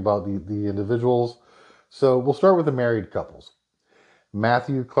something about the individuals. So we'll start with the married couples.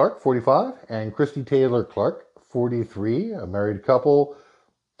 Matthew Clark, 45, and Christy Taylor Clark, 43, a married couple.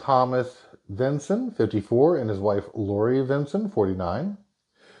 Thomas Vinson, 54, and his wife Lori Vinson, 49.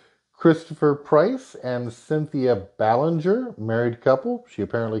 Christopher Price and Cynthia Ballinger, married couple. She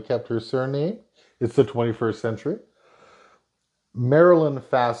apparently kept her surname. It's the 21st century. Marilyn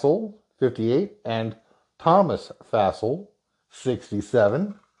Fassel, 58, and Thomas Fassel,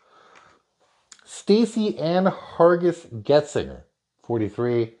 67. Stacy Ann Hargis Getzinger,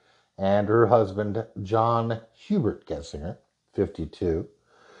 43, and her husband John Hubert Getzinger, 52.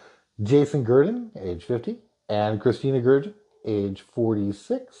 Jason Gurdon, age 50, and Christina Gurdon, age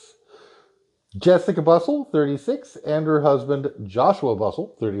 46. Jessica Bussell, 36, and her husband Joshua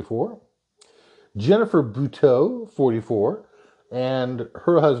Bussell, 34. Jennifer Buteau, 44, and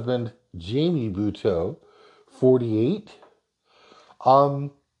her husband Jamie Buteau, 48.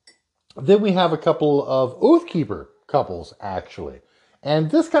 Then we have a couple of Oathkeeper couples, actually. And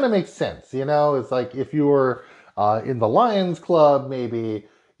this kind of makes sense, you know? It's like if you were in the Lions Club, maybe,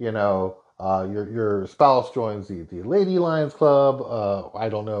 you know, your spouse joins the Lady Lions Club. I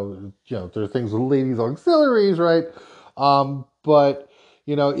don't know, you know, there are things with ladies auxiliaries, right? But,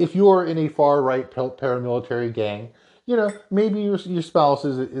 you know, if you're in a far-right paramilitary gang, you know, maybe your spouse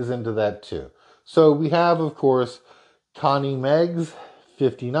is into that too. So we have, of course, Connie Meggs,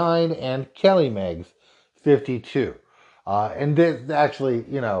 59, and Kelly Meggs, 52. And that's actually,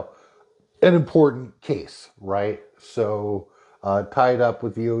 you know, an important case, right? So tied up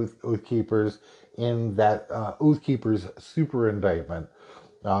with the Oath Keepers in that Oath Keepers super indictment.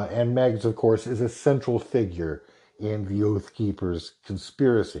 And Meggs, of course, is a central figure in the Oath Keepers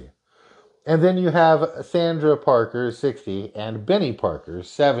conspiracy. And then you have Sandra Parker, 60, and Benny Parker,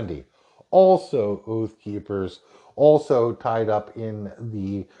 70. Also Oath Keepers, also tied up in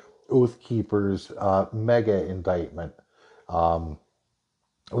the Oath Keepers mega indictment,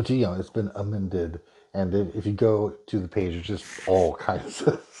 which, you know, it's been amended. And if you go to the page, it's just all kinds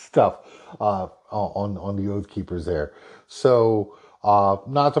of stuff on the Oath Keepers there. So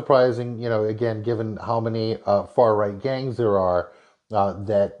not surprising, you know, again, given how many far-right gangs there are,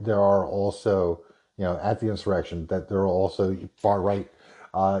 that there are also, you know, at the insurrection, that there are also far-right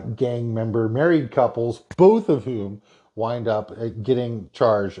gang member married couples, both of whom wind up getting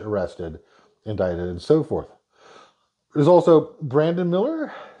charged, arrested, indicted, and so forth. There's also Brandon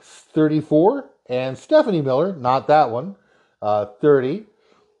Miller, 34, and Stephanie Miller, not that one, 30.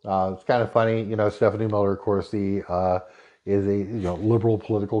 It's kind of funny, you know, Stephanie Miller, of course, is a, you know, liberal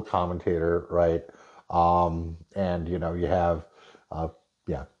political commentator, right? And, you know, you have,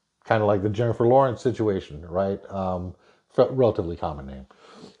 yeah, kind of like the Jennifer Lawrence situation, right? Relatively common name.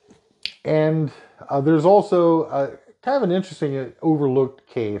 And there's also kind of an interesting overlooked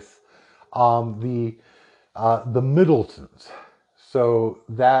case, the Middletons. So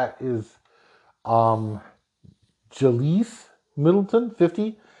that is Jaleese Middleton,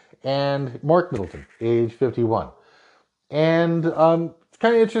 50, and Mark Middleton, age 51. And it's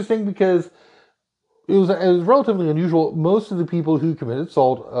kind of interesting because it was relatively unusual. Most of the people who committed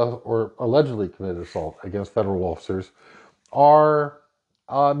assault or allegedly committed assault against federal officers are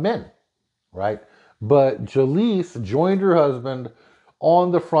men, right? But Jaleese joined her husband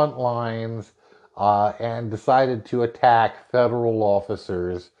on the front lines and decided to attack federal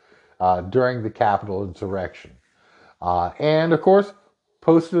officers during the Capitol insurrection. And, of course,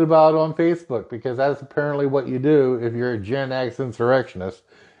 posted about it on Facebook, because that's apparently what you do if you're a Gen X insurrectionist.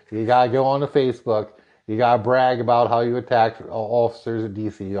 You got to go on to Facebook. You got to brag about how you attacked officers at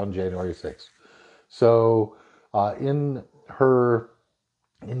D.C. on January 6th. So in her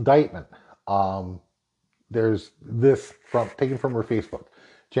indictment, there's this taken from her Facebook.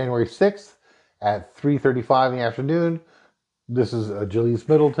 January 6th at 3:35 in the afternoon. This is Jaleese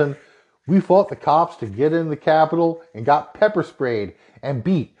Middleton. We fought the cops to get in the Capitol and got pepper sprayed and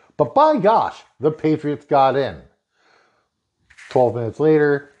beat. But by gosh, the Patriots got in. 12 minutes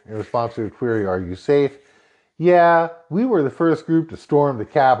later, in response to a query, are you safe? Yeah, we were the first group to storm the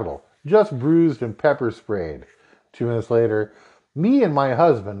Capitol. Just bruised and pepper sprayed. 2 minutes later, me and my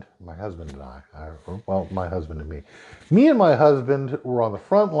husband and me and my husband were on the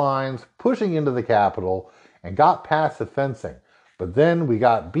front lines pushing into the Capitol and got past the fencing. But then we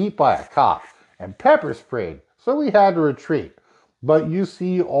got beat by a cop and pepper sprayed, so we had to retreat. But you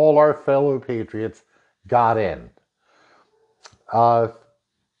see, all our fellow patriots got in. 1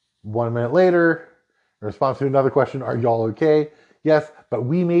 minute later, in response to another question, are y'all okay? Yes, but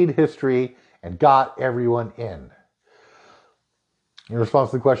we made history and got everyone in. In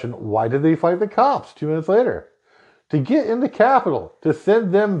response to the question, why did they fight the cops? 2 minutes later, to get in the Capitol, to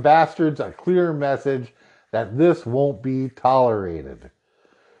send them bastards a clear message that this won't be tolerated.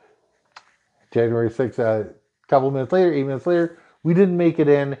 January 6th, a couple minutes later, 8 minutes later, we didn't make it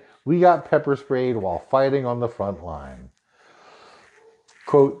in. we got pepper sprayed while fighting on the front line.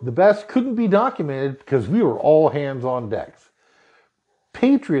 Quote, the best couldn't be documented because we were all hands on decks.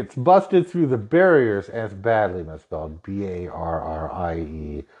 Patriots busted through the barriers, as badly misspelled,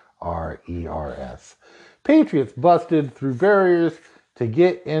 Barriers. Patriots busted through barriers to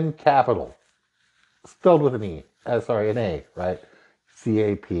get in Capitol. Spelled with an E. An A, right?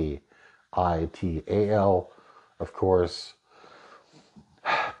 Capital, of course.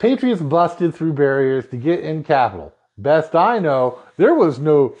 Patriots busted through barriers to get in Capitol. Best I know, there was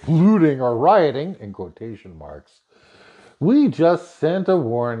no looting or rioting, in quotation marks. We just sent a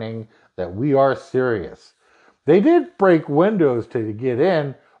warning that we are serious. They did break windows to get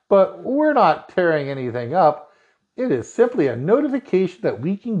in, but we're not tearing anything up. It is simply a notification that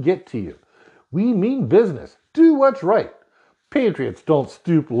we can get to you. We mean business. Do what's right. Patriots don't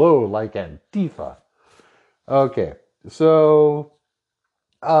stoop low like Antifa. Okay, so,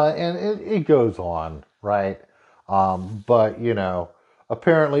 and it goes on, right? But,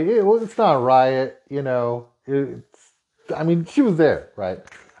 apparently it's not a riot, she was there, right?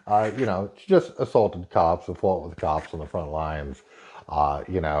 She just assaulted cops and fought with cops on the front lines,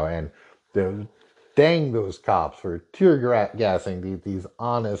 and dang those cops for tear gassing these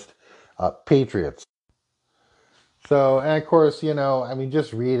honest patriots. So, and of course,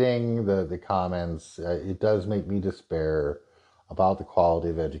 just reading the comments, it does make me despair about the quality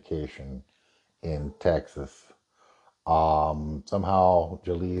of education in Texas. Somehow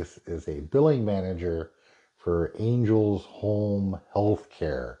Jalise is a billing manager for Angels Home Health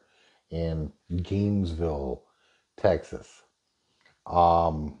Care in Gainesville, Texas.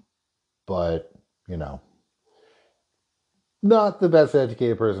 But, not the best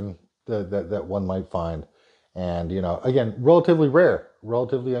educated person that one might find. And, again, relatively rare,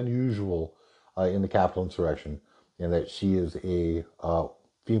 relatively unusual in the Capitol insurrection, in that she is a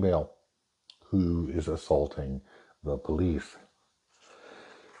female who is assaulting the police.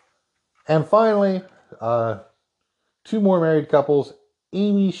 And finally, two more married couples,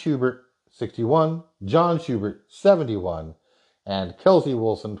 Amy Schubert, 61, John Schubert, 71, and Kelsey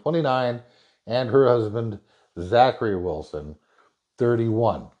Wilson, 29, and her husband, Zachary Wilson,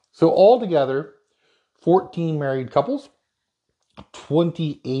 31. So altogether, 14 married couples,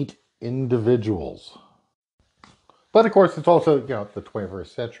 28 individuals. But of course, it's also, the 21st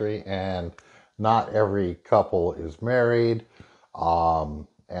century, and not every couple is married.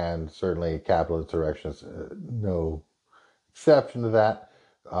 And certainly Capitol insurrection is no exception to that.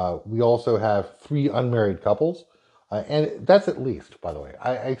 We also have 3 unmarried couples. And that's at least, by the way.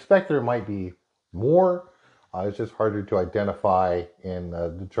 I expect there might be more. It's just harder to identify in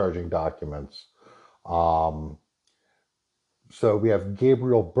the charging documents. So we have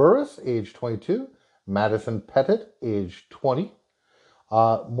Gabriel Burris, age 22, Madison Pettit, age 20,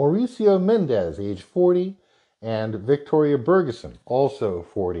 Mauricio Mendez, age 40, and Victoria Bergeson, also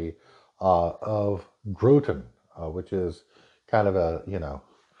 40, of Groton, which is kind of a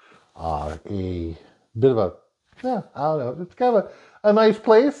bit of a, it's kind of a nice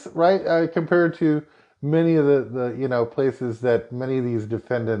place, right? Compared to many of the places that many of these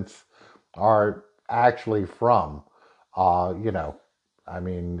defendants are actually from.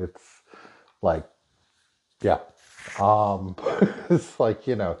 It's like, it's like,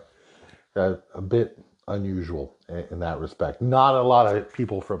 a bit unusual in that respect. Not a lot of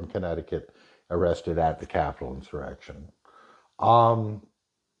people from Connecticut arrested at the Capitol insurrection. And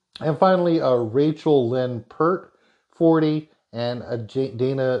finally, Rachel Lynn Pert, 40, and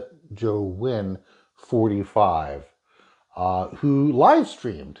Dana Jo Wynn, 45, who live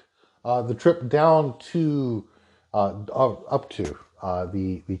streamed the trip down to up to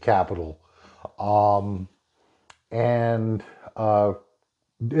the Capitol, and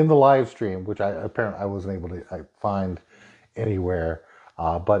in the live stream, which I wasn't able to find anywhere,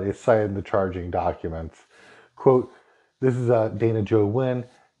 but it's cited in the charging documents. Quote, this is Dana Jo Wynn.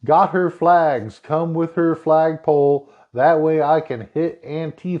 Got her flags. Come with her flagpole. That way I can hit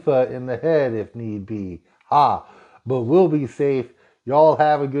Antifa in the head if need be. Ha! But we'll be safe. Y'all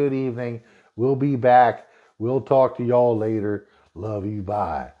have a good evening. We'll be back. We'll talk to y'all later. Love you.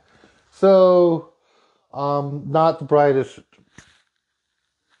 Bye. So, not the brightest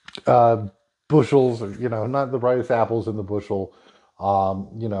bushels, not the brightest apples in the bushel,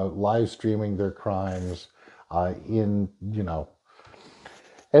 live streaming their crimes,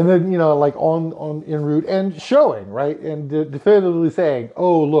 and then, like on en route and showing, right? And definitively saying,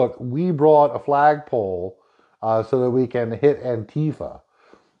 oh, look, we brought a flagpole, so that we can hit Antifa,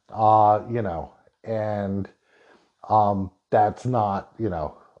 and, that's not,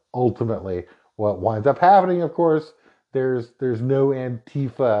 ultimately what winds up happening, of course. there's no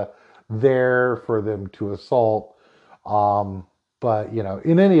Antifa there for them to assault. But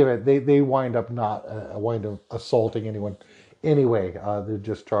in any event, they wind up not wind up assaulting anyone anyway. They're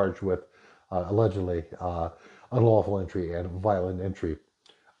just charged with allegedly unlawful entry and violent entry.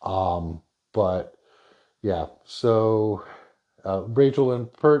 But yeah, so Rachel Lynn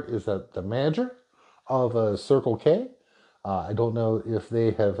Pert is the manager of Circle K. I don't know if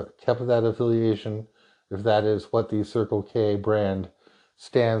they have kept that affiliation, if that is what the Circle K brand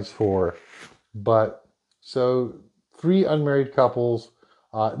stands for. But so 3 unmarried couples,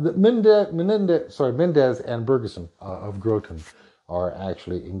 Mendez and Bergeson of Groton are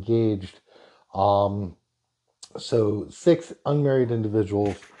actually engaged. So 6 unmarried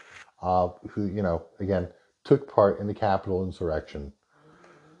individuals who, again, took part in the Capitol insurrection.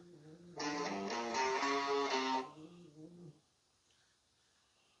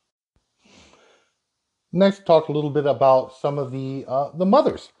 Next, talk a little bit about some of the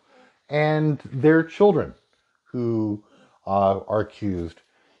mothers and their children who are accused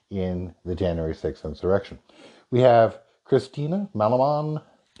in the January 6th insurrection. We have Christina Malaman,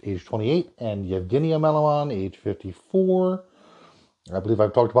 age 28, and Yevgenia Malaman, age 54. I believe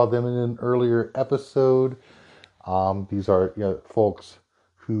I've talked about them in an earlier episode. These are folks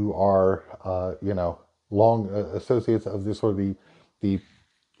who are long associates of this sort of the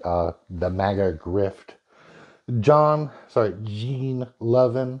MAGA grift. Jean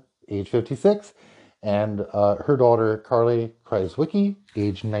Levin, age 56, and her daughter Carly Kreiswicki,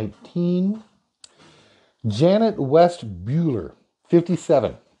 age 19. Janet West Bueller,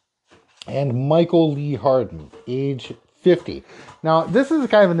 57, and Michael Lee Hardin, age 50. Now, this is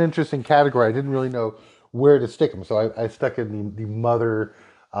kind of an interesting category. I didn't really know where to stick them, so I stuck in the mother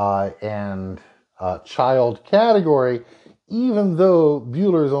and child category, even though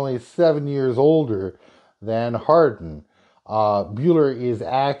Bueller is only 7 years older than Hardin. Bueller is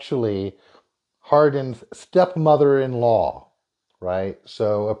actually Hardin's stepmother-in-law, right?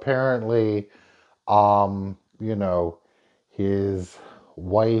 So apparently, his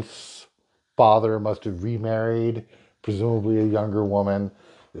wife's father must have remarried, presumably a younger woman.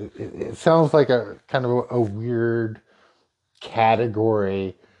 It sounds like a kind of a weird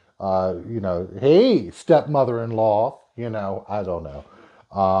category. Hey, stepmother-in-law, I don't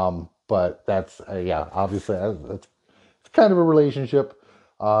know. But that's, obviously, it's kind of a relationship.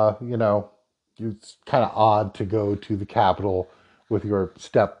 It's kind of odd to go to the Capitol with your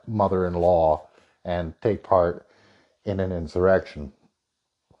stepmother-in-law and take part in an insurrection.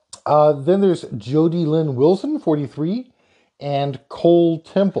 Then there's Jody Lynn Wilson, 43, and Cole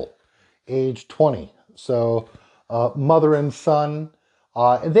Temple, age 20. So mother and son.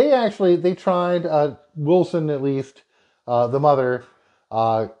 And they tried, Wilson at least, the mother,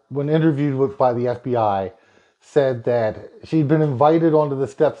 when interviewed by the FBI, said that she'd been invited onto the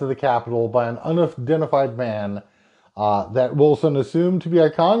steps of the Capitol by an unidentified man that Wilson assumed to be a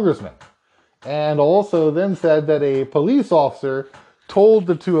congressman. And also then said that a police officer told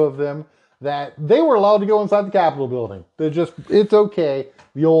the two of them that they were allowed to go inside the Capitol building. It's okay.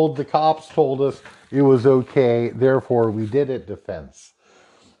 The cops told us it was okay, therefore we did it defense.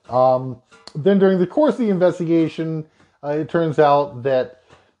 Then during the course of the investigation, it turns out that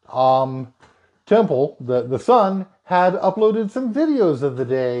Temple, the son, had uploaded some videos of the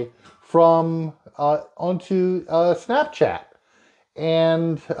day from onto Snapchat.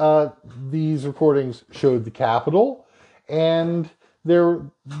 And these recordings showed the Capitol, and there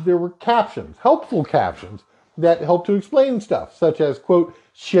were captions, helpful captions, that helped to explain stuff, such as, quote,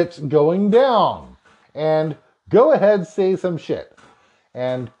 shit's going down, and go ahead, say some shit.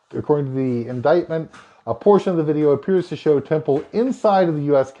 And according to the indictment, a portion of the video appears to show Temple inside of the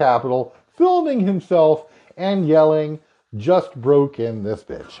U.S. Capitol, filming himself and yelling, just broke in this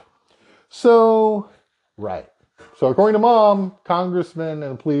bitch. So, right. So according to mom, congressmen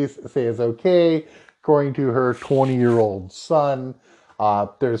and police say it's okay. According to her 20-year-old son,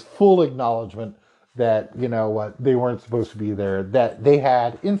 there's full acknowledgement that, they weren't supposed to be there, that they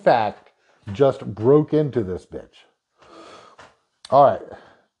had, in fact, just broke into this bitch. All right.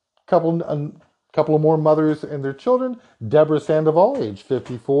 Couple of more mothers and their children. Deborah Sandoval, age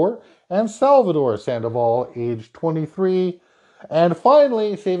 54, and Salvador Sandoval, age 23. And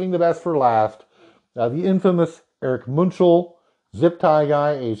finally, saving the best for last, the infamous Eric Munchel, zip tie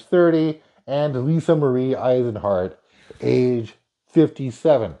guy, age 30, and Lisa Marie Eisenhart, age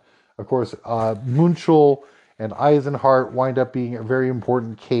 57. Of course, Munchel and Eisenhart wind up being a very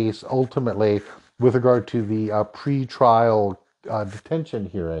important case ultimately with regard to the pre-trial detention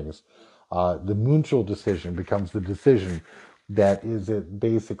hearings. The Munchel decision becomes the decision that is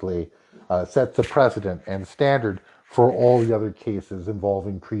basically sets a precedent and standard for all the other cases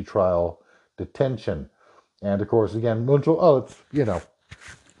involving pretrial detention. And of course, again, it's,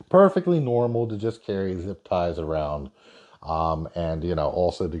 perfectly normal to just carry zip ties around, and,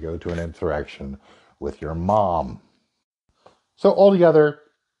 also to go to an insurrection with your mom. So altogether,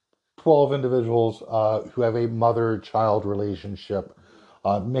 12 individuals who have a mother-child relationship,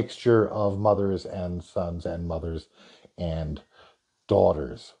 mixture of mothers and sons and mothers and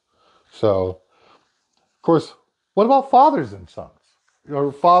daughters. So, of course, what about fathers and sons?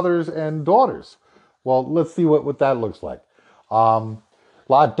 Or fathers and daughters? Well, let's see what that looks like. A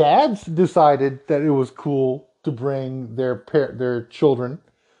lot of dads decided that it was cool to bring their children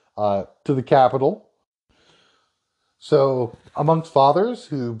to the Capitol. So, amongst fathers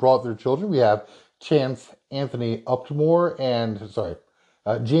who brought their children, we have Chance Anthony Upmore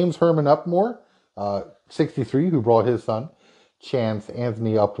James Herman Upmore, 63, who brought his son. Chance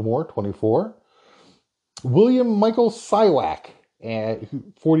Anthony Upmore, 24. William Michael Siwak,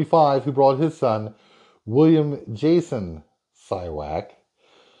 45, who brought his son, William Jason Siwak.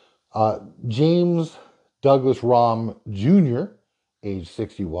 James Douglas Rahm Jr., age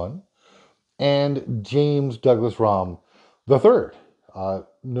 61. And James Douglas Rahm III,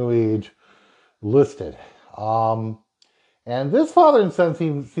 no age listed. And this father and son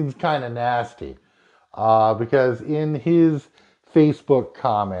seems kind of nasty, because in his Facebook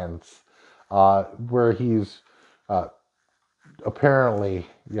comments, where he's apparently,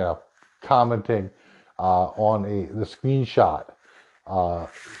 commenting on the screenshot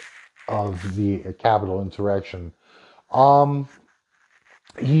of the Capitol insurrection,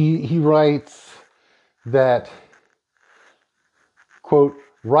 he writes that, quote,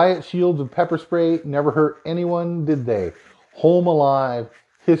 riot shields and pepper spray never hurt anyone, did they? Home alive,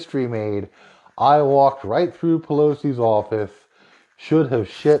 history made. I walked right through Pelosi's office. Should have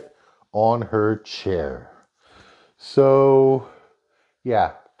shit on her chair. So,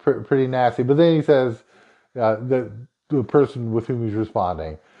 yeah, pretty nasty. But then he says, the person with whom he's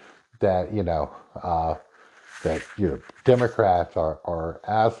responding, that, Democrats are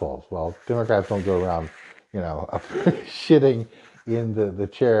assholes. Well, Democrats don't go around, shitting in the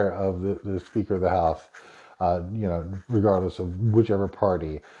chair of the Speaker of the House, regardless of whichever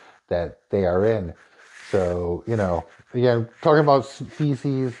party that they are in. So, again, talking about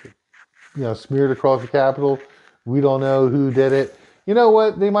feces, smeared across the Capitol, we don't know who did it. You know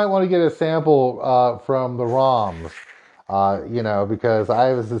what? They might want to get a sample from the ROMs. Because I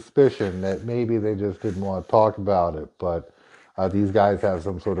have a suspicion that maybe they just didn't want to talk about it, but these guys have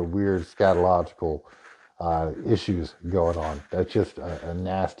some sort of weird scatological issues going on. That's just a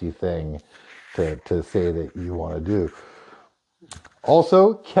nasty thing to say that you want to do.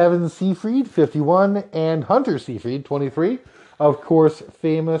 Also, Kevin Seafried, 51, and Hunter Seafried, 23, of course,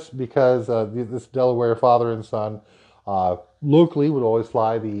 famous because this Delaware father and son locally would always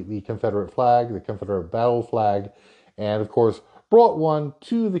fly the Confederate flag, the Confederate battle flag, and of course brought one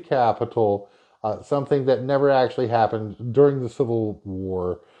to the Capitol, something that never actually happened during the Civil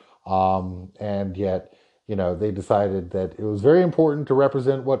War, and yet, they decided that it was very important to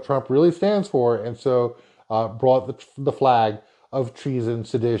represent what Trump really stands for, and so brought the flag of treason,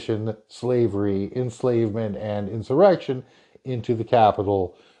 sedition, slavery, enslavement, and insurrection into the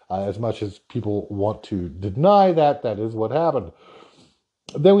Capitol. As much as people want to deny that, that is what happened.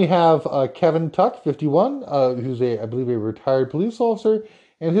 Then we have Kevin Tuck, 51, who's I believe a retired police officer,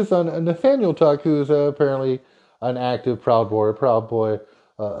 and his son Nathaniel Tuck, who is apparently an active Proud Boy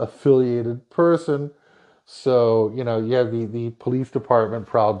affiliated person. So, you have the police department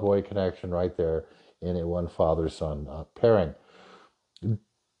Proud Boy connection right there in a one father-son pairing.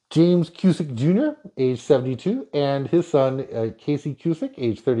 James Cusick Jr., age 72, and his son Casey Cusick,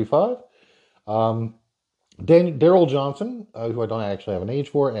 age 35. Daryl Johnson, who I don't actually have an age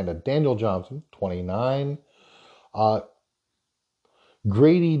for, and Daniel Johnson, 29.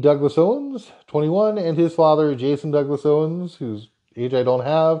 Grady Douglas Owens, 21, and his father, Jason Douglas Owens, whose age I don't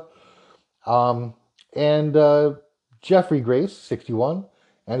have. And Jeffrey Grace, 61,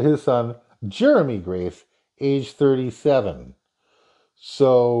 and his son, Jeremy Grace, age 37.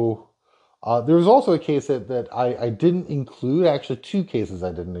 So there was also a case that I didn't include, actually two cases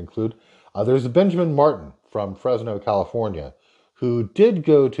I didn't include. There's a Benjamin Martin from Fresno, California, who did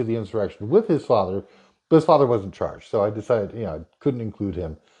go to the insurrection with his father, but his father wasn't charged. So I decided, I couldn't include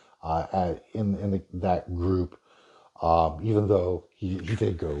him in that group, even though he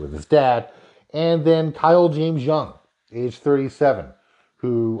did go with his dad. And then Kyle James Young, age 37,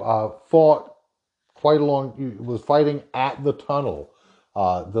 who fought was fighting at the tunnel,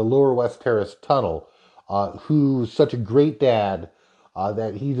 the Lower West Terrace tunnel, who's such a great dad,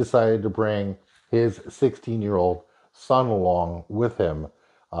 that he decided to bring his 16-year-old son along with him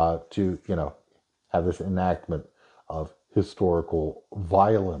to, have this enactment of historical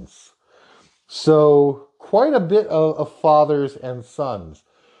violence. So quite a bit of fathers and sons.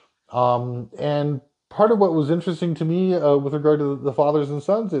 And part of what was interesting to me with regard to the fathers and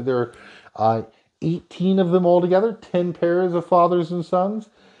sons, there are 18 of them altogether, 10 pairs of fathers and sons,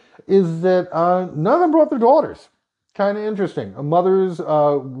 is that none of them brought their daughters. Kind of interesting. Mothers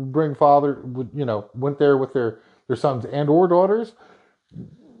went there with their sons and or daughters.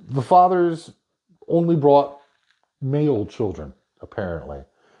 The fathers only brought male children, apparently.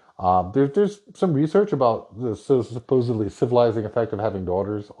 There's some research about the supposedly civilizing effect of having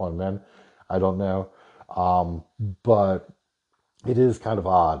daughters on men. I don't know. But it is kind of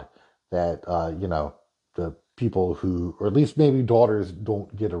odd that, the people who, or at least maybe daughters,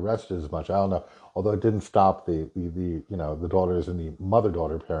 don't get arrested as much. I don't know. Although it didn't stop the daughters and the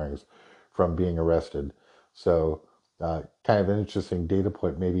mother-daughter pairings from being arrested. So kind of an interesting data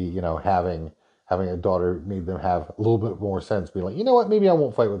point. Maybe, having a daughter made them have a little bit more sense. Be like, you know what, maybe I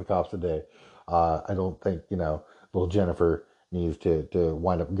won't fight with the cops today. I don't think, little Jennifer needs to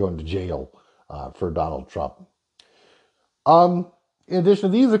wind up going to jail for Donald Trump. In addition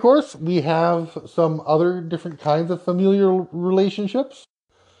to these, of course, we have some other different kinds of familial relationships.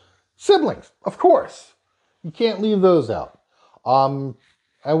 Siblings, of course. You can't leave those out.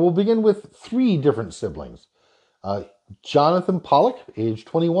 I will begin with 3 different siblings. Jonathan Pollock, age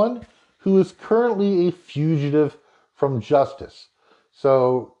 21, who is currently a fugitive from justice.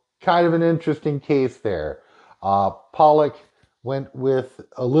 So, kind of an interesting case there. Pollock went with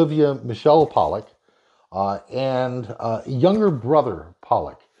Olivia Michelle Pollock and a younger brother,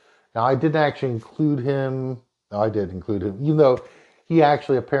 Pollock. Now, I didn't actually include him. No, I did include him, even though he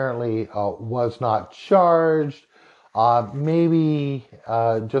actually apparently was not charged. Maybe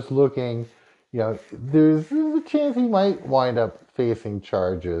just looking, there's a chance he might wind up facing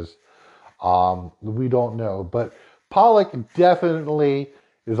charges. We don't know, but Pollock definitely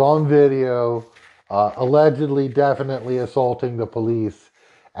is on video, allegedly definitely assaulting the police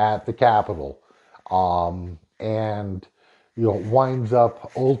at the Capitol, and winds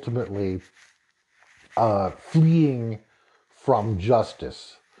up ultimately fleeing from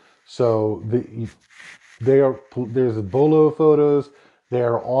justice. So there's Bolo photos.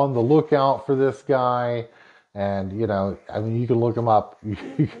 They're on the lookout for this guy. And, you can look him up. You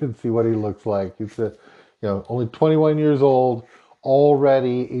can see what he looks like. He's only 21 years old,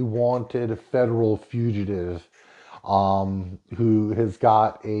 already a wanted federal fugitive, who has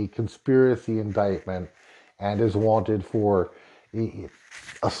got a conspiracy indictment and is wanted for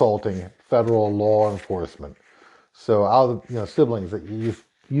assaulting federal law enforcement. So out of siblings,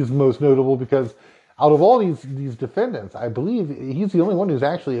 he's most notable because out of all these defendants, I believe he's the only one who's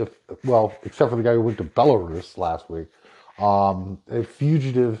actually, except for the guy who went to Belarus last week, a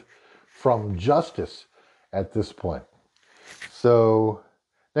fugitive from justice at this point. So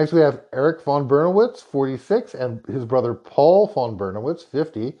next we have Eric von Bernowitz, 46, and his brother Paul von Bernowitz,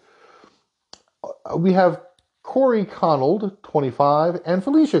 50. We have Corey Connold, 25, and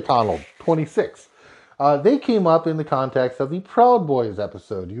Felicia Connold, 26. They came up in the context of the Proud Boys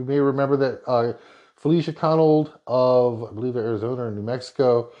episode. You may remember that Felicia Connold of, I believe, Arizona or New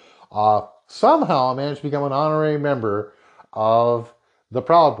Mexico, somehow managed to become an honorary member of the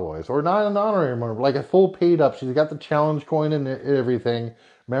Proud Boys. Or not an honorary member, like a full paid up. She's got the challenge coin and everything,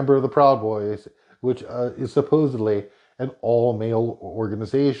 member of the Proud Boys, which is supposedly an all-male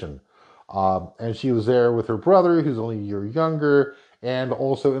organization. And she was there with her brother, who's only a year younger, and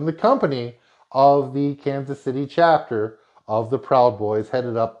also in the company of the Kansas City chapter of the Proud Boys,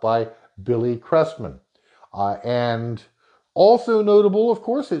 headed up by Billy Cressman. And also notable, of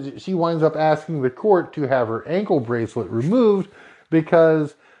course, is she winds up asking the court to have her ankle bracelet removed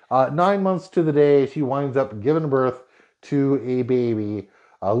because 9 months to the day, she winds up giving birth to a baby,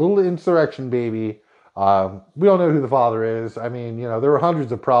 a little insurrection baby. We don't know who the father is. I mean, there were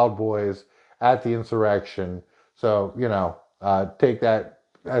hundreds of Proud Boys at the insurrection. So, take that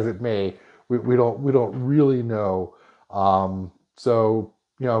as it may. We don't really know. So,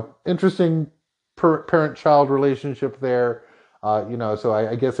 interesting parent-child relationship there. So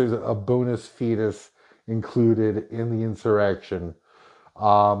I guess there's a bonus fetus included in the insurrection.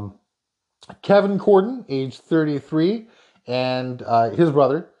 Kevin Corden, age 33, and his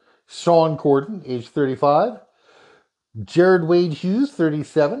brother, Sean Corden, age 35. Jared Wade Hughes,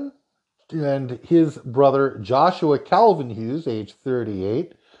 37, and his brother, Joshua Calvin Hughes, age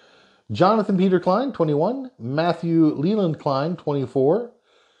 38. Jonathan Peter Klein, 21. Matthew Leland Klein, 24.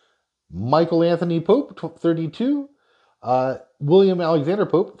 Michael Anthony Pope, 32. William Alexander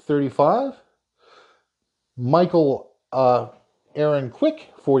Pope, 35. Michael Aaron Quick,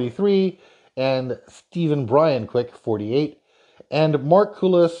 43. And Stephen Brian Quick, 48. And Mark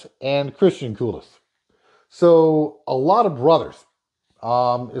Koulis and Christian Koulis. So a lot of brothers.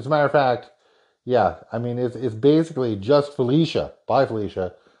 As a matter of fact, yeah, I mean, it's basically just Felicia,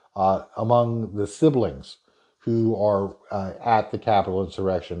 among the siblings who are at the Capitol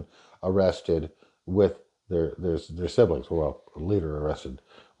insurrection arrested with their siblings. Well, later arrested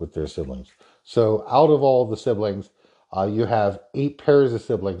with their siblings. So out of all the siblings, you have 8 pairs of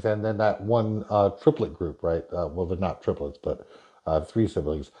siblings, and then that one triplet group, right? Well, they're not triplets, but 3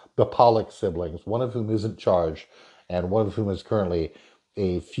 siblings. The Pollock siblings, one of whom isn't charged, and one of whom is currently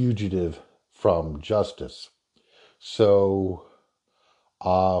a fugitive from justice. So,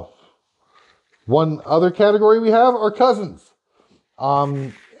 one other category we have are cousins.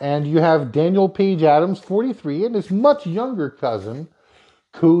 And you have Daniel Page Adams, 43, and his much younger cousin,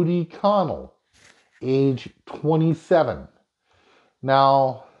 Cody Connell, age 27.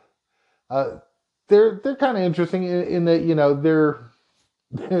 Now, they're kind of interesting in that, you know,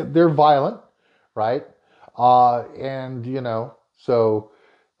 they're violent, right? And, you know, so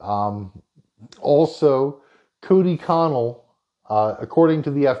also Cody Connell, according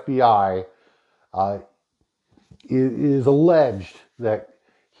to the FBI, is alleged that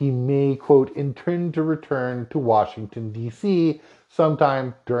he may, quote, intend to return to Washington, D.C.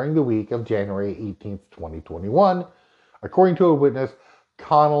 sometime during the week of January 18th, 2021. According to a witness,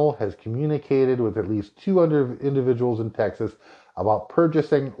 Connell has communicated with at least 200 individuals in Texas about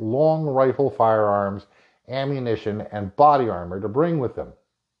purchasing long rifle firearms, ammunition, and body armor to bring with them.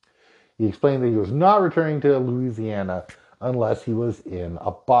 He explained that he was not returning to Louisiana unless he was in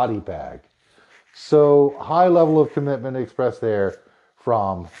a body bag. So, high level of commitment expressed there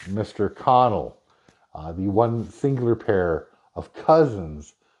from Mr. Connell, the one singular pair of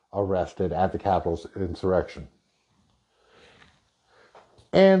cousins arrested at the Capitol insurrection.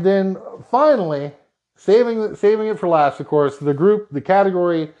 And then finally, saving it for last, of course, the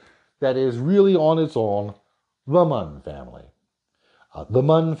category that is really on its own, the Munn family. The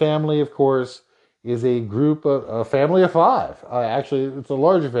Munn family, of course, is a family of 5. Actually, it's a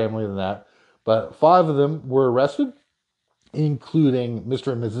larger family than that, but 5 of them were arrested, including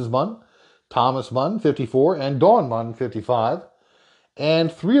Mr. and Mrs. Munn, Thomas Munn, 54, and Dawn Munn, 55, and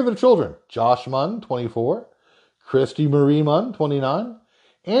 3 of their children, Josh Munn, 24, Christy Marie Munn, 29,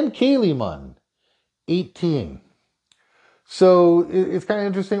 and Kaylee Munn, 18. So it's kind of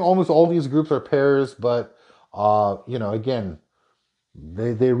interesting. Almost all these groups are pairs, but, you know, again,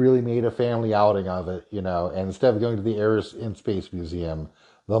 they really made a family outing of it, you know, and instead of going to the Air and Space Museum,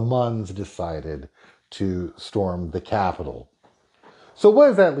 the Munns decided to storm the Capitol. So what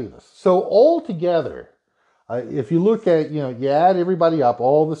does that leave us? So altogether, if you look at, you know, you add everybody up,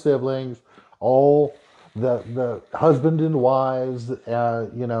 all the siblings, all the husband and wives,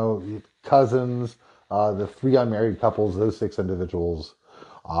 you know, cousins, the 3 unmarried couples, those 6 individuals,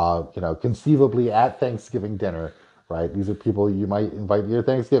 you know, conceivably at Thanksgiving dinner, right? These are people you might invite to your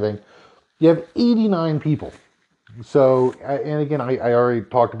Thanksgiving. You have 89 people. So, and again, I already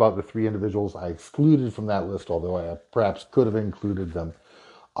talked about the 3 individuals I excluded from that list, although I perhaps could have included them.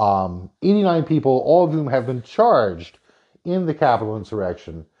 89 people, all of whom have been charged in the Capitol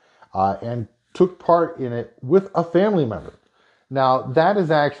insurrection and took part in it with a family member. Now, that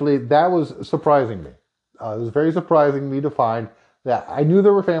was surprising me. It was very surprising to me to find that I knew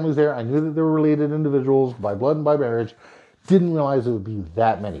there were families there. I knew that there were related individuals by blood and by marriage. Didn't realize it would be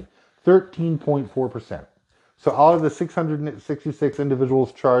that many. 13.4%. So out of the 666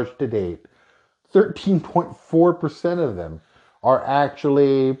 individuals charged to date, 13.4% of them are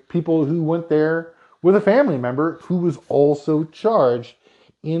actually people who went there with a family member who was also charged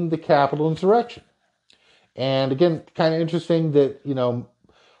in the Capitol insurrection. And again, kind of interesting that, you know,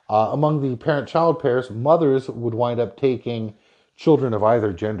 among the parent-child pairs, mothers would wind up taking children of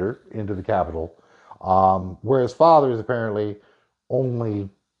either gender into the Capitol, whereas fathers apparently only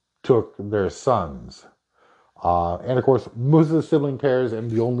took their sons. And of course, most of the sibling pairs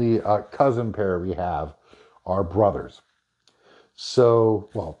and the only cousin pair we have are brothers. So,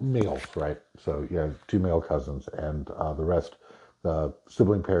 well, males, right? So you have 2 male cousins, and the rest, the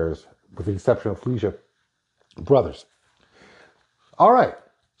sibling pairs, with the exception of Felicia, brothers. All right.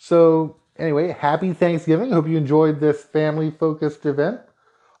 So anyway, happy Thanksgiving. I hope you enjoyed this family-focused event.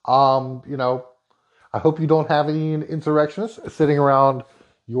 You know, I hope you don't have any insurrectionists sitting around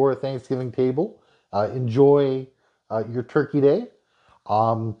your Thanksgiving table. Enjoy your Turkey Day.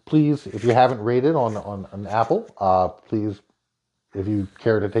 Please, if you haven't rated on an Apple, please, if you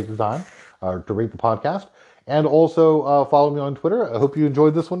care to take the time to rate the podcast. And also follow me on Twitter. I hope you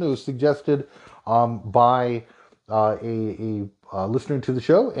enjoyed this one. It was suggested by a listener to the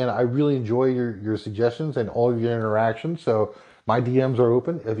show, and I really enjoy your suggestions and all of your interactions. So my DMs are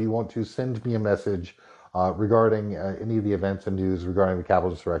open if you want to send me a message regarding any of the events and news regarding the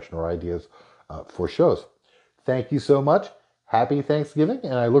Capitol insurrection or ideas for shows. Thank you so much. Happy Thanksgiving,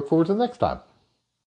 and I look forward to the next time.